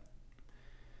 But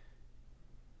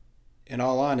in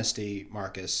all honesty,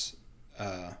 Marcus,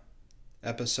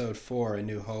 episode 4, A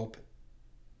New Hope,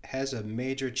 has a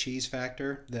major cheese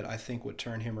factor that I think would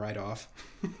turn him right off.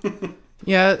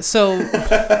 Yeah, so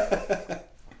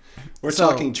We're So-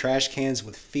 talking trash cans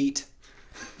with feet.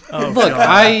 Oh, look,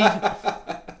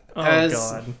 God. Oh, as-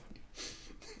 God.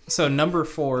 So number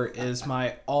 4 is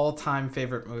my all-time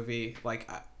favorite movie. Like,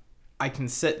 I can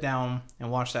sit down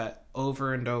and watch that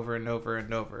over and over and over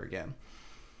and over again.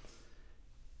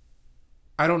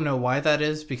 I don't know why that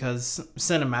is, because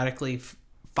cinematically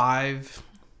 5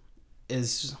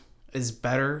 is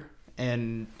better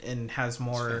and has It's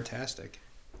more fantastic.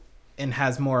 and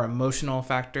has more emotional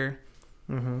factor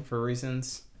Mm-hmm. for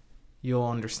reasons you'll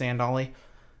understand, Ollie.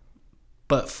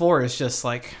 But 4 is just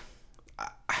like,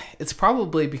 it's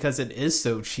probably because it is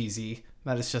so cheesy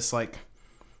that it's just like,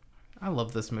 I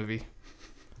love this movie.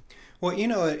 Well, you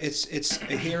know, it's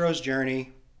a hero's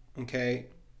journey, okay?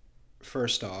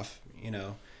 First off,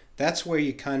 that's where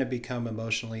you kind of become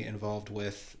emotionally involved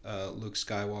with Luke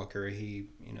Skywalker. He,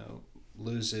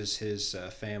 loses his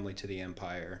family to the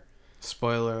Empire.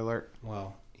 Spoiler alert.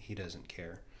 Well, he doesn't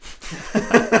care.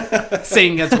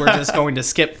 Seeing as we're just going to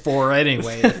skip 4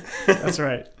 anyway. That's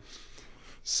right.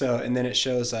 So, and then it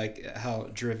shows like how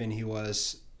driven he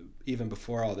was even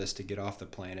before all this to get off the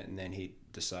planet, and then he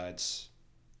decides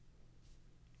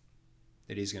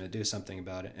that he's going to do something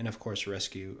about it, and of course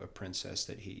rescue a princess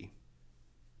that he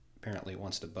apparently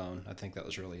wants to bone. I think that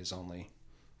was really his only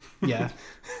Yeah.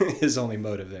 his only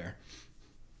motive there.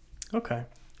 Okay.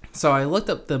 So I looked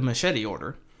up the machete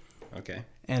order, Okay.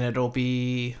 and it'll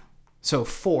be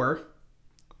 4,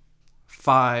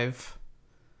 5.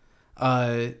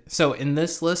 So in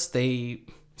this list, they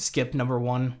skip number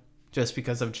 1, just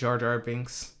because of Jar Jar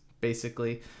Binks,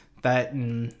 basically. That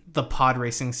and the pod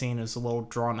racing scene is a little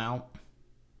drawn out,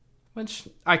 which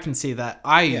I can see that.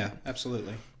 Yeah,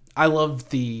 absolutely. I love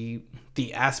the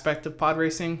aspect of pod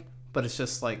racing, but it's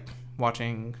just like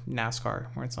watching NASCAR,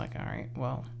 where it's like, all right,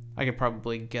 well, I could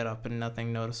probably get up and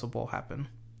nothing noticeable happen.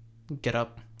 Get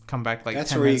up, come back like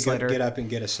That's 10 where you minutes later. get up and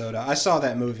get a soda. I saw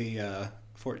that movie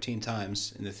 14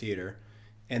 times in the theater,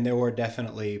 and there were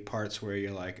definitely parts where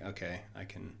you're like, okay, I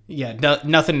can... Yeah,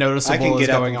 nothing noticeable is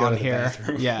going on here.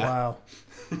 Bathroom. Yeah. Wow.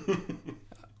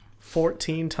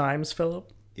 14 times,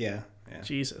 Philip? Yeah.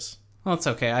 Jesus. Well, it's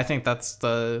okay. I think that's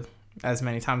as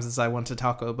many times as I went to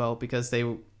Taco Bell because they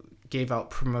gave out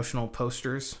promotional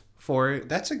posters for it.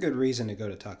 That's a good reason to go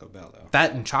to Taco Bell, though.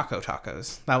 That and Choco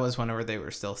Tacos. That was whenever they were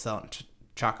still selling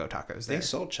Choco Tacos there. They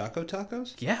sold Choco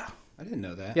Tacos? Yeah. I didn't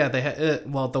know that. Yeah, they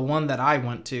had. Well, the one that I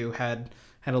went to had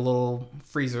a little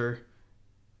freezer.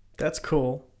 That's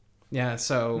cool. Yeah,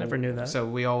 so Never knew that. So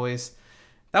we always.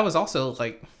 That was also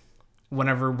like,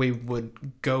 whenever we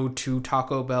would go to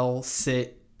Taco Bell,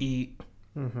 sit, eat,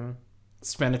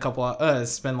 spend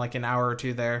spend like an hour or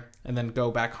two there, and then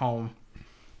go back home.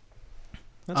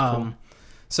 That's cool.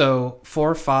 So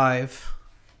 4 or 5,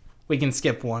 we can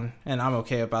skip one, and I'm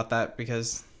okay about that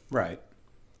because of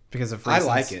reasons. I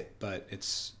like it, but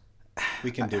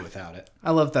we can do without it.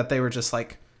 I love that they were just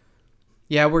like,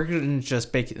 yeah, we're gonna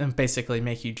just basically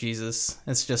make you Jesus.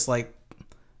 It's just like,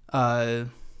 what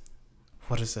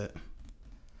is it?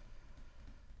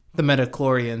 The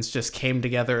midichlorians just came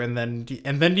together, and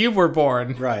then you were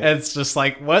born. Right. And it's just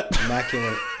like, what?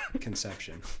 Immaculate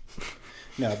conception.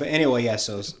 No, but anyway, yeah,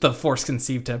 so... The Force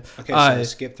conceived him. Okay, so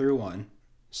skip through 1.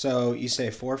 So you say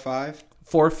 4, 5?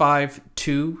 4, 5,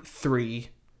 2, 3,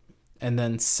 and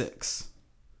then 6.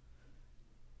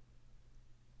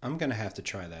 I'm going to have to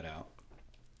try that out.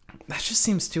 That just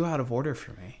seems too out of order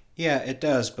for me. Yeah, it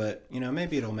does, but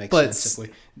maybe it'll make sense if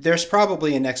there's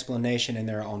probably an explanation in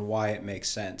there on why it makes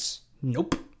sense.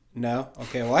 Nope. No?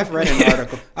 Okay, well, I've read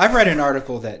an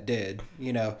article that did,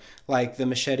 like the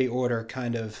Machete Order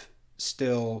kind of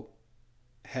still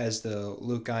has the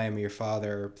Luke, I am your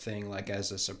father thing like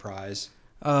as a surprise.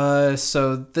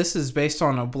 So this is based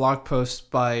on a blog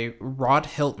post by Rod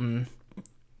Hilton,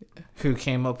 who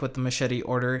came up with the Machete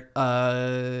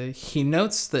Order. He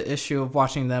notes the issue of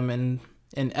watching them in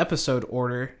episode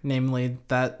order, namely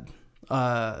that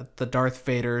the Darth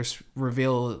Vader's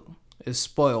reveal is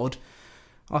spoiled.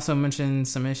 Also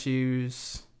mentions some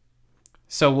issues.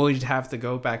 So we'd have to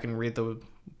go back and read the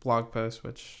blog post,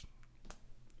 which,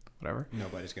 whatever.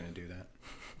 Nobody's going to do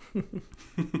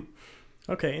that.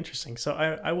 Okay, interesting. So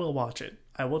I will watch it.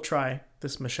 I will try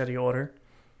this Machete Order.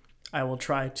 I will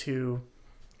try to...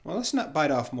 Well, let's not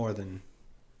bite off more than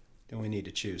we need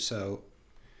to chew. So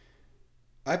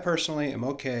I personally am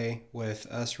okay with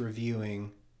us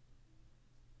reviewing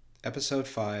Episode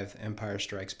 5, Empire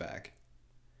Strikes Back.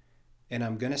 And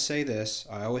I'm going to say this.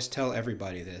 I always tell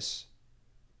everybody this.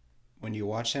 When you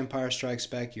watch Empire Strikes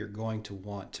Back, you're going to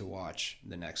want to watch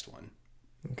the next one.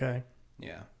 Okay.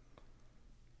 Yeah.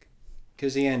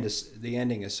 Because the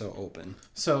ending is so open.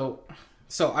 So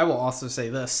I will also say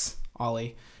this,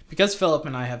 Ollie. Because Philip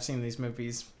and I have seen these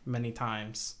movies many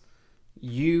times,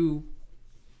 you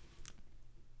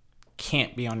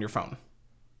can't be on your phone.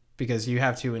 Because you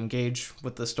have to engage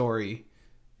with the story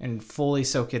and fully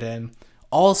soak it in.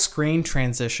 All screen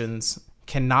transitions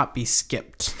cannot be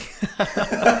skipped.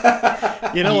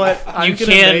 You know what?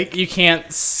 You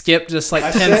can't skip just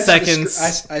like 10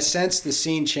 seconds. I sense the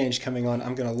scene change coming on.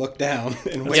 I'm gonna look down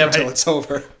and wait until it's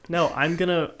over. No, I'm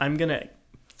gonna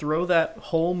throw that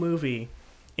whole movie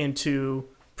into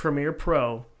Premiere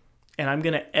Pro, and I'm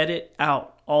gonna edit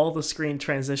out all the screen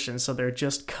transitions so they're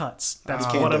just cuts. That's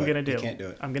what I'm gonna do. You can't do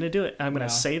it. I'm gonna do it. I'm gonna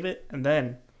save it, and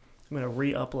then I'm gonna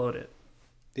re-upload it.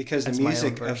 Because the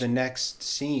music of the next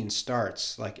scene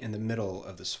starts like in the middle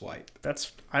of the swipe.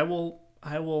 I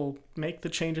will make the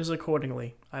changes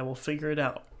accordingly. I will figure it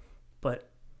out. But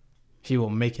he will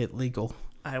make it legal.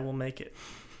 I will make it.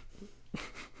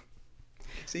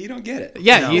 So you don't get it.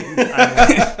 Yeah, No,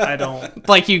 I don't.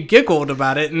 Like you giggled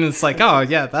about it and it's like, "Oh,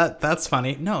 yeah, that's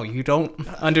funny." No, you don't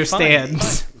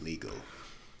understand. Legal.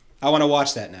 I want to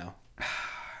watch that now.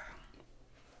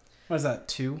 What is that?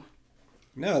 2?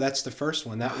 No, that's the first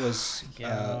one. That was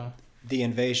the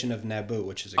invasion of Naboo,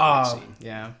 which is a great scene.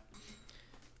 Yeah.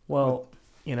 Well,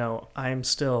 I'm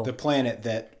still... The planet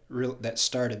that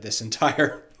started this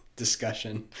entire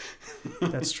discussion.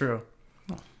 That's true.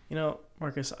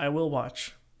 Marcus, I will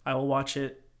watch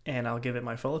it, and I'll give it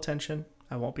my full attention.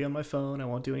 I won't be on my phone. I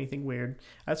won't do anything weird.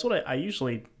 That's what I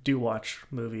usually do, watch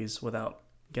movies without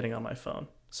getting on my phone.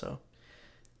 So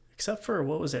except for,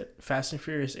 what was it, Fast and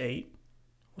Furious 8?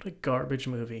 What a garbage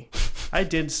movie.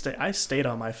 I stayed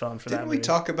on my phone for that Didn't movie. we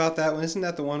talk about that one? Isn't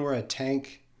that the one where a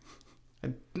tank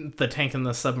The tank in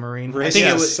the submarine. races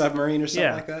a submarine or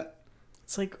something like that?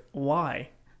 It's like, why?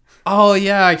 Oh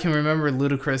yeah, I can remember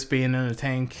Ludacris being in a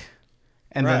tank,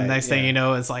 and then Right, next thing yeah. you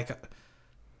know, it's like,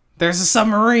 there's a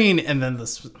submarine, and then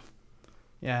this.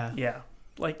 Yeah. Yeah.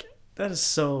 Like, that is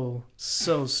so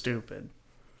stupid.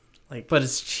 Like, But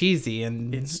it's cheesy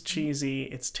and it's cheesy.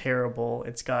 It's terrible.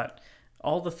 It's got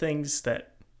all the things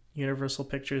that Universal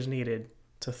Pictures needed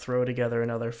to throw together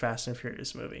another Fast and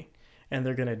Furious movie. And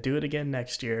they're going to do it again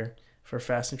next year for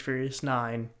Fast and Furious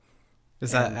 9.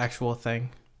 is that actual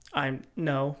thing?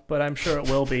 No, but I'm sure it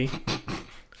will be.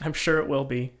 I'm sure it will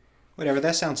be. Whatever,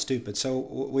 that sounds stupid. So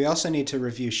we also need to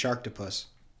review Sharktopus.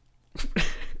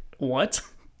 What?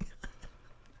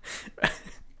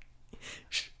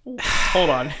 Hold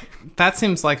on. That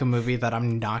seems like a movie that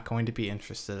I'm not going to be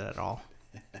interested at all.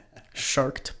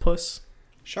 Sharktopus?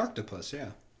 Sharktopus, yeah.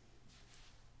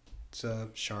 It's a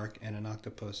shark and an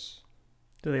octopus.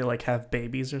 Do they like have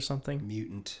babies or something?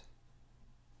 Mutant.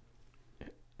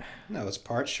 No, it's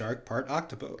part shark, part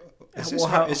octopus. Is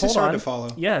Well, this hold hard on. to follow?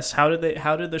 Yes. How did the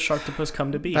Sharktopus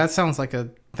come to be? That sounds like a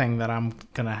thing that I'm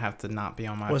gonna have to not be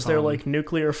on my Was phone. there like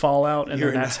nuclear fallout, and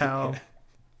You're then that's not- how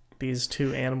these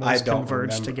two animals I don't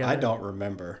converged remember. together? I don't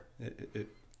remember.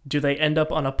 Do they end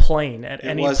up on a plane at It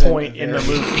any wasn't point in the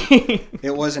very- movie?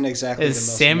 It wasn't exactly Is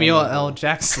the most Samuel memorable. L.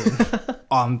 Jackson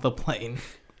on the plane?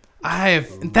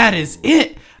 That is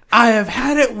it. I have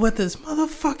had it with this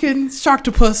motherfucking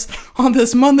Sharktopus on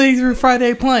this Monday through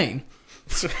Friday plane.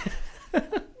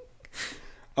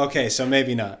 Okay, so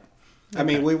maybe not. I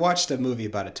mean, we watched a movie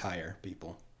about a tire,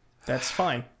 people. That's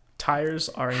fine. Tires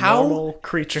are How- normal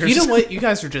creatures. You know what? You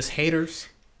guys are just haters.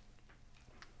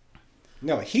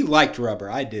 No, he liked rubber.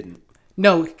 I didn't.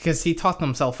 No, because he talked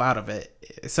himself out of it.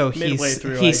 So Midway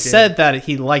through, I he did. said that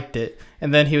he liked it,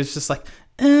 and then he was just like,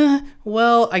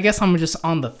 well, I guess I'm just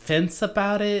on the fence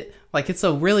about it. Like, it's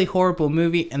a really horrible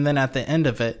movie, and then at the end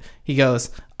of it, he goes,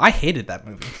 I hated that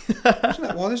movie.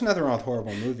 There's nothing wrong with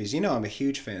horrible movies. You know, I'm a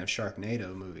huge fan of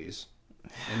Sharknado movies,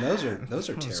 and those are Those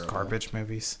terrible. garbage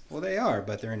movies. Well, they are,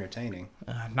 but they're entertaining.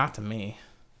 Not to me.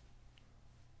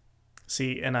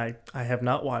 See, and I have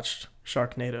not watched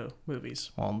Sharknado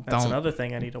movies. Well, That's don't another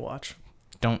thing I need to watch.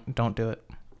 don't do it.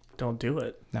 Don't do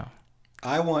it. No.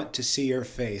 I want to see your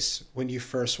face when you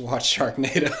first watch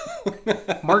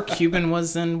Sharknado. Mark Cuban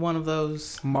was in one of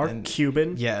those. Mark and-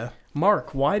 Cuban? Yeah.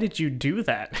 Mark, why did you do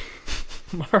that?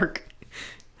 Mark,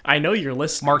 I know you're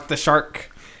listening. Mark the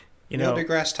Shark. You Neil know,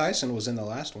 deGrasse Tyson was in the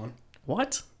last one.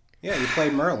 what? Yeah, he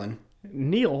played Merlin.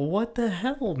 Neil, what the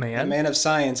hell, A man? man of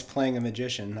science playing a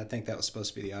magician. I think that was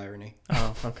supposed to be the irony.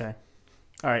 Oh, okay.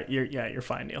 All right, you're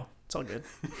fine, Neil. It's all good.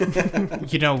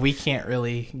 You know, we can't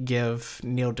really give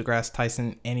Neil deGrasse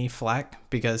Tyson any flack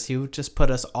because he would just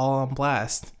put us all on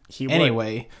blast. He would.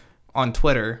 Anyway, on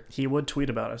Twitter. He would tweet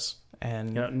about us. And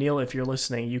You know, Neil, if you're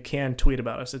listening, you can tweet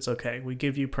about us. It's okay. We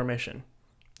give you permission.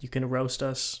 You can roast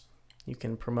us. You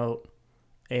can promote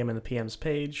AM and the PM's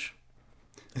page.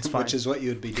 It's fine. Which is what you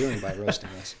would be doing by roasting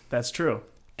us. That's true.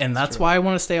 And that's why I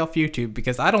want to stay off YouTube,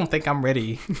 because I don't think I'm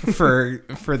ready for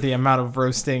the amount of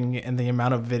roasting and the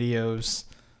amount of videos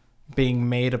being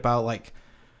made about, like,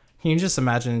 can you just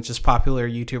imagine just popular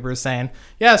YouTubers saying,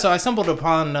 yeah, so I stumbled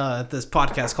upon this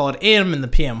podcast called AM and the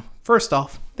PM. First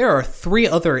off, there are 3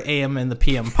 other AM and the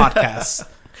PM podcasts.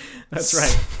 That's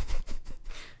right.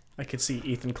 I could see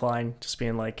Ethan Klein just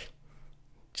being like,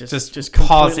 Just completely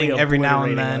pausing every now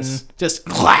and obliterating then. us. Just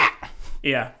clap.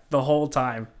 Yeah, the whole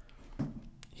time.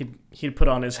 He'd put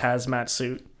on his hazmat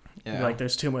suit. Yeah. Be like,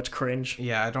 there's too much cringe.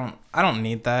 Yeah, I don't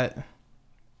need that.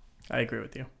 I agree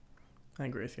with you.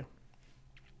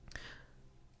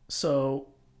 So,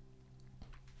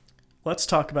 let's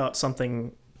talk about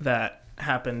something that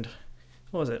happened.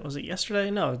 What was it? Was it yesterday?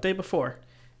 No, the day before.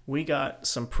 We got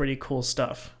some pretty cool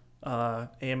stuff. AM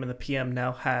and the PM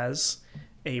now has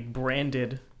a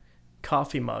branded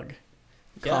coffee mug.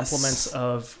 Yes. Compliments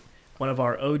of one of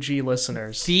our OG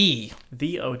listeners. The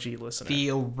OG listener.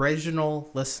 the original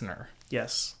listener.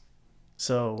 Yes.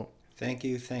 So, Thank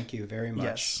you very much.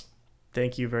 yes.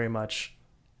 Thank you very much.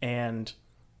 And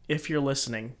if you're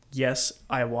listening, yes,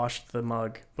 I washed the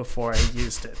mug before I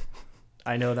used it.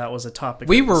 I know that was a topic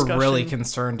We of were discussion. really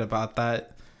concerned about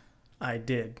that. I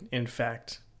did, in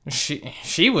fact.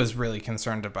 She was really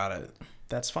concerned about it.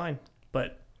 That's fine.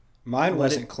 But Mine Let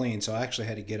wasn't it- clean, so I actually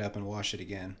had to get up and wash it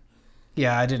again.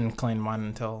 Yeah, I didn't clean mine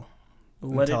until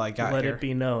let I got it here.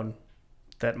 be known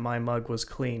that my mug was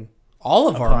clean All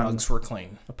of our Upon- mugs were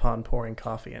clean upon pouring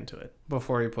coffee into it.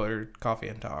 before we poured coffee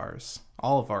into ours.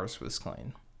 All of ours was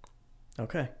clean.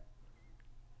 Okay.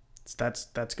 That's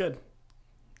good.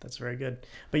 That's very good.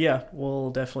 But yeah, we'll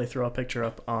definitely throw a picture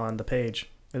up on the page.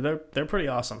 They're pretty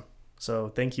awesome. So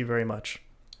thank you very much.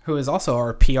 Who is also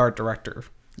our PR director,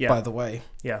 Yeah. by the way.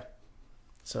 Yeah.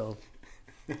 So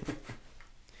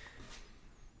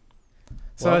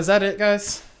So Well- is that it,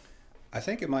 guys? I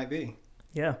think it might be.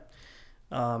 yeah.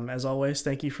 As always,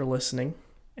 thank you for listening,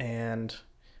 and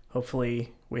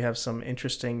hopefully we have some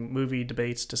interesting movie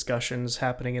debates, discussions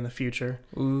happening in the future.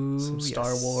 Ooh, Some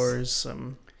Star yes. Wars,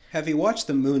 some Have you watched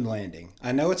the moon landing?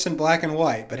 I know it's in black and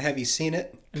white, but have you seen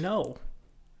it? no.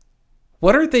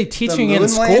 What are they teaching moon in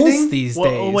schools landing? these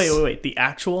Well, days? wait. The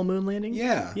actual moon landing?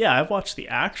 Yeah. Yeah, I've watched the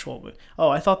actual. Oh,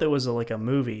 I thought there was like a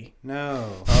movie.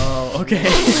 No. Oh, okay.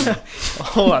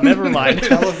 Hold on, never mind.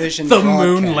 Television The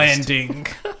moon broadcast. landing.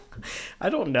 I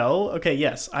don't know. Okay,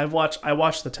 yes, I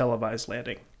watched the televised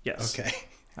landing. Yes. Okay.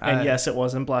 And yes, it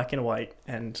was in black and white.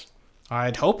 And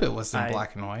I'd hope it was in I-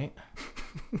 black and white.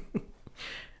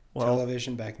 well,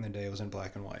 Television back in the day was in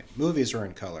black and white. Movies were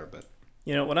in color, but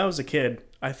you know, when I was a kid,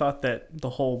 I thought that the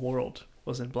whole world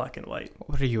was in black and white.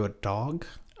 What are you, a dog?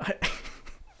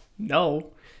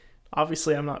 No,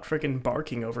 obviously I'm not freaking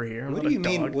barking over here. I'm what not do you a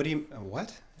mean? dog. What do you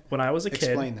what? When I was a kid,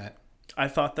 Explain that. I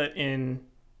thought that in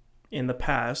the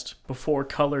past, before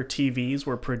color TVs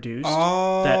were produced,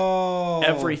 Oh,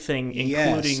 everything,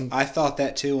 including Yes, I thought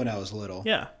that too when I was little.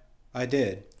 yeah, I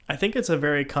did. I think it's a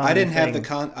very common. I didn't have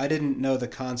thing. I didn't know the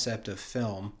concept of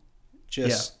film.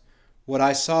 Just what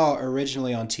I saw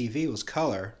originally on TV was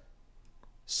color.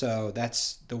 So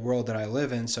that's the world that I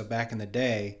live in. So back in the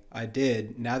day, I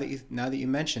did. Now that you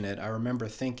mention it, I remember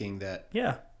thinking that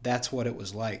Yeah, that's what it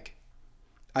was like.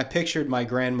 I pictured my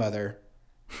grandmother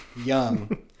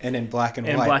young and in black and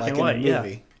in white, black like and white. in a Yeah,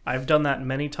 movie. I've done that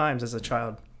many times as a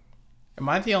child. Am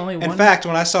I the only one? In fact,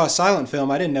 when I saw a silent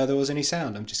film, I didn't know there was any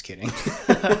sound. I'm just kidding.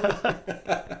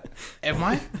 Am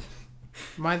I?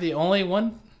 Am I the only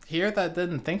one here that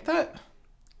didn't think that?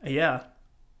 Yeah,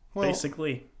 Well,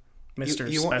 basically, Mr.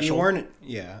 You Special. weren't.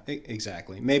 Yeah,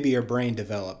 exactly. Maybe your brain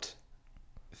developed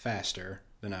faster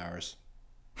than ours.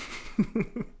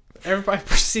 Everybody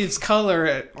perceives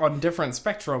color on different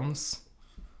spectrums.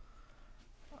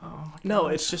 Oh my No,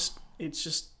 God. it's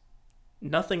just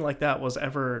nothing like that was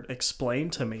ever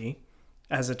explained to me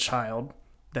as a child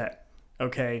that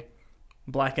okay,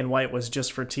 black and white was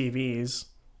just for TVs.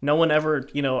 No one ever,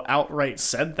 outright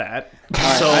said that.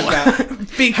 All So right, I've got, how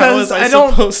because was I I don't.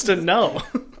 supposed to know?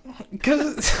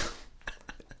 Because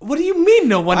what do you mean?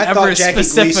 No one I ever thought Jackie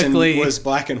specifically. Gleason was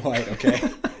black and white. Okay.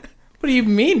 What do you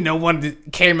mean? No one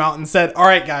came out and said, "All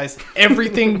right, guys,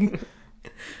 everything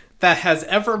that has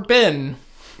ever been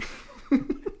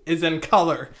is in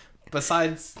color,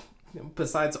 besides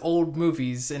old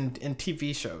movies and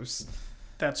TV shows."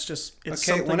 That's just it's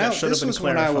Okay. something that should have This been was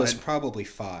when clarified. I was probably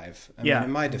 5. I yeah, mean,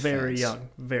 in my defense,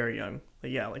 very young. But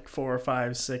yeah, like 4 or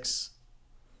 5, 6.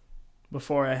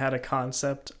 Before I had a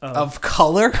concept Of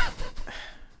color?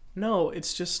 No,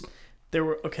 it's just there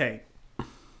were okay.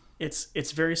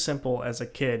 It's very simple as a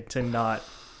kid to not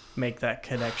make that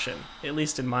connection, at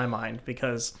least in my mind,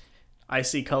 because I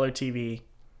see color TV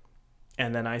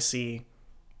and then I see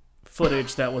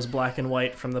footage that was black and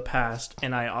white from the past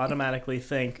and I automatically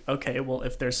think, okay, well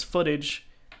if there's footage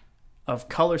of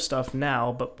color stuff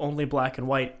now but only black and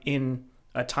white in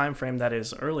a time frame that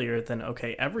is earlier, then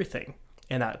okay, everything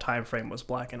in that time frame was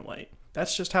black and white.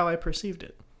 That's just how I perceived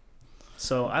it.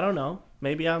 So I don't know.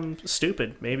 Maybe I'm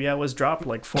stupid. Maybe I was dropped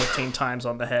like 14 times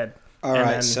on the head. All And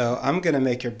right, then- so I'm gonna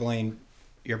make your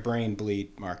brain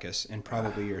bleed, Marcus, and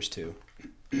probably yours too.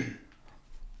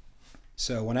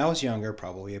 So when I was younger,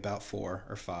 probably about 4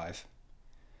 or 5,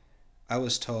 I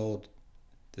was told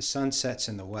the sun sets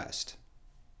in the west.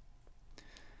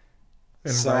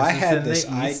 And So I rises had in the this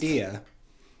east. idea.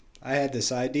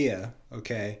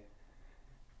 Okay.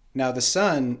 Now the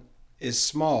sun is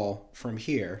small from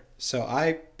here, so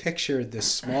I pictured this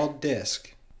small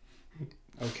disc,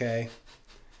 okay,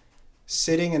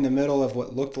 sitting in the middle of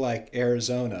what looked like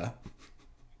Arizona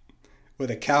with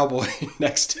a cowboy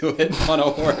next to it on a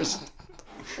horse.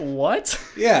 What?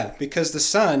 Yeah, because the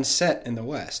sun set in the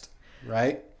west,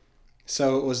 right?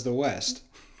 So it was the west.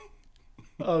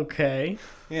 Okay.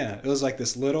 Yeah, it was like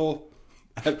this little,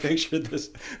 I pictured this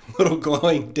little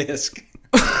glowing disc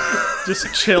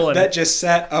Just chilling. that just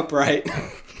sat upright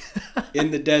in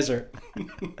the desert.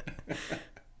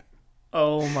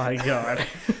 Oh my god.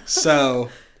 So,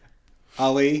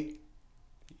 Ali,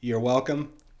 you're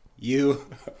welcome. You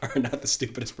are not the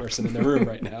stupidest person in the room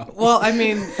right now. Well, I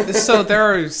mean, so there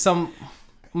are some.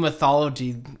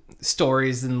 mythology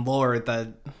stories and lore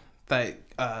that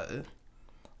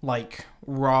like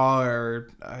Ra, or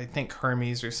I think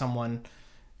Hermes or someone,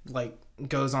 like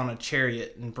goes on a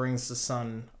chariot and brings the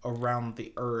sun around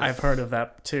the earth. I've heard of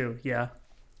that too. Yeah,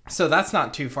 So that's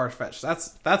not too far fetched.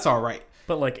 That's all right.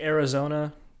 but like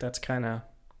Arizona, that's kind of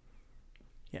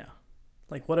yeah.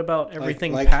 Like what about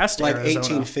everything past like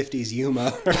Arizona? 1850s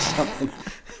Yuma or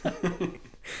something.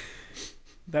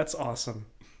 That's awesome.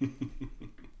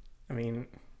 I mean,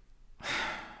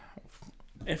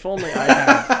 if only I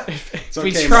had. It's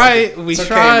We okay, tried. Marcus. We It's okay,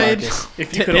 tried Marcus.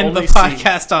 If you to could end the only see,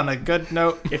 podcast on a good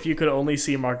note. if you could only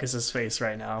see Marcus's face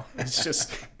right now, it's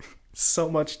just so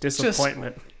much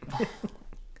disappointment.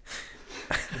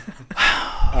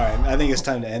 All right, I think it's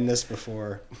time to end this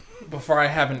before. Before I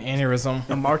have an aneurysm.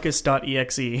 The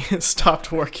Marcus.exe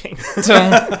stopped working.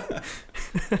 So,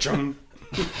 Jum.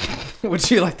 would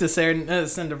you like to send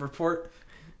a report?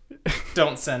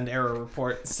 Don't send error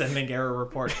report. Sending error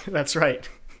report. That's right.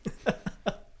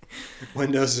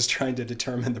 Windows is trying to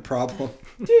determine the problem.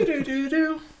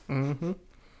 Mm-hmm.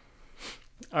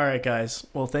 All right, guys.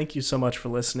 Well, thank you so much for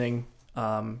listening.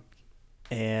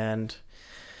 And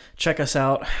check us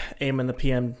out, AM in the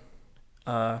PM,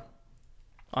 on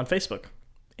Facebook.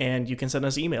 And you can send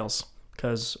us emails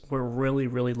because we're really,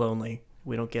 really lonely.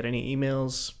 We don't get any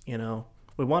emails,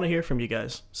 We want to hear from you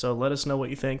guys. So let us know what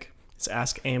you think. It's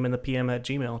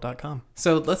askaminthepm@gmail.com.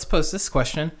 So let's pose this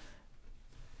question.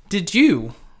 Did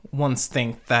you once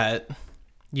think that,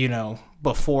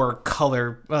 before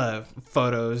color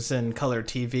photos and color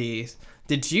TVs,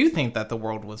 did you think that the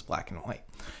world was black and white?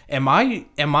 Am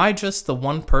I just the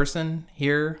one person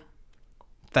here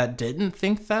that didn't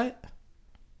think that?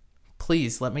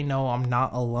 Please let me know I'm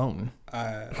not alone.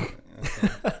 Okay.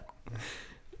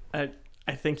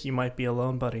 I think you might be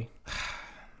alone, buddy.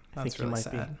 That's think you really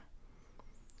might be. sad.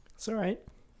 It's all right.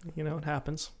 It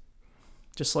happens.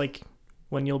 Just like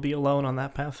when you'll be alone on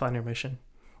that Pathfinder mission.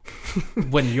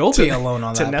 When you'll be alone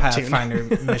on to that Neptune. Pathfinder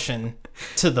mission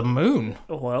to the moon.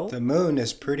 Well, The moon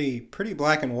is pretty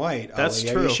black and white. That's Ollie.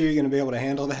 Are true. you sure you're going to be able to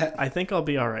handle that? I think I'll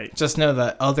be all right. Just know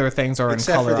that other things are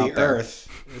Except in color for the out there. Earth.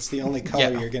 It's the only color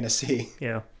Yeah. you're going to see.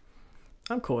 Yeah.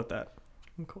 I'm cool with that.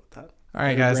 All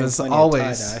right, You guys. bring As plenty of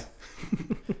always,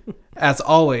 tie-dye. as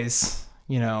always,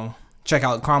 check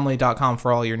out cromley.com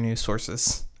for all your news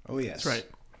sources. Oh, yes. That's right.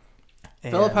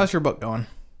 And Philip, how's your book going?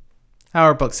 How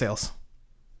are book sales?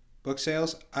 Book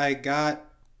sales, I got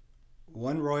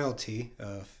one royalty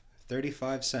of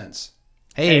 35 cents.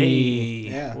 Hey.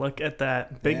 Yeah. Look at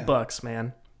that. Big Yeah. bucks,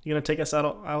 man. You going to take us out?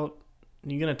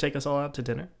 You going to take us all out to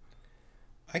dinner?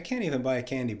 I can't even buy a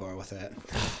candy bar with that.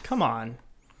 Come on.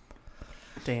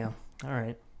 Damn. All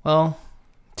right. Well,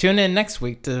 tune in next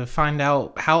week to find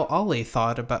out what Ollie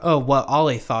thought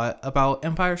about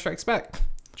Empire Strikes Back.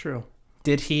 True.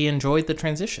 Did he enjoy the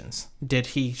transitions? Did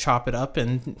he chop it up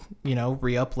and,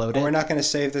 re-upload We're it? not going to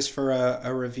save this for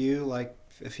a review like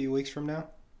a few weeks from now?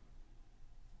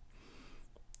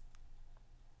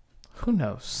 Who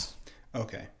knows?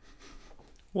 Okay.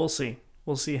 We'll see.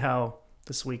 We'll see how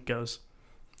this week goes.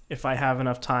 If I have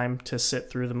enough time to sit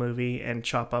through the movie and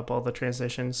chop up all the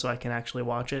transitions so I can actually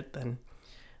watch it, then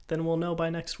we'll know by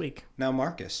next week. Now,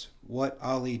 Marcus, what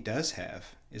Ollie does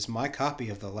have is my copy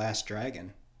of The Last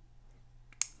Dragon.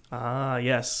 Ah,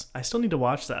 yes. I still need to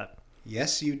watch that.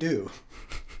 Yes, you do.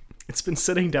 It's been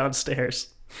sitting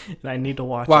downstairs, and I need to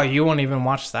watch Wow, it. you won't even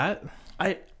watch that?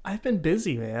 I've been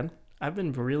busy, man. I've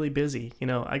been really busy.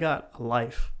 I got a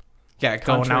life. Yeah,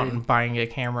 going out Contrary- and buying a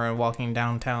camera and walking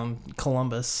downtown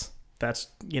Columbus. That's,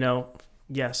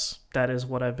 yes, that is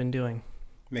what I've been doing.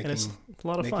 Making, And it's a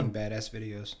lot of making fun. badass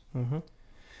videos. Mm-hmm.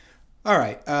 All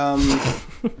right.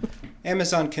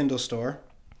 Amazon Kindle store.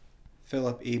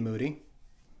 Philip E. Moody.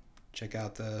 Check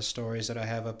out the stories that I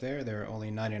have up there. They're only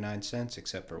 99 cents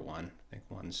except for one. I think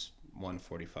one's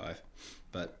 $1.45.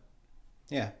 But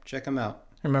yeah, check them out.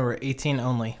 Remember, 18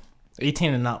 only.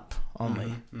 18 and up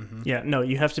only. Mm-hmm. Yeah, no,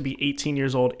 you have to be 18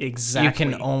 years old exactly.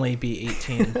 You can only be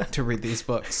 18 to read these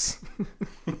books.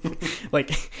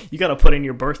 Like, you got to put in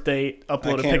your birth date,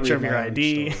 upload a I can't picture read of your my own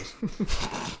ID.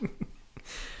 stories.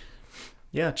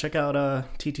 Yeah, check out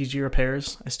TTG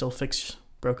Repairs. I still fix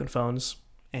broken phones,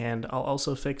 and I'll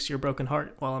also fix your broken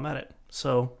heart while I'm at it.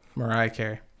 So, Mariah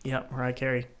Carey. yeah, Mariah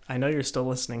Carey, I know you're still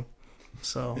listening.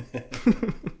 So,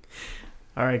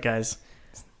 all right, guys.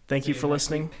 Thank you for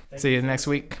listening. See you next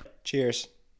week. Cheers.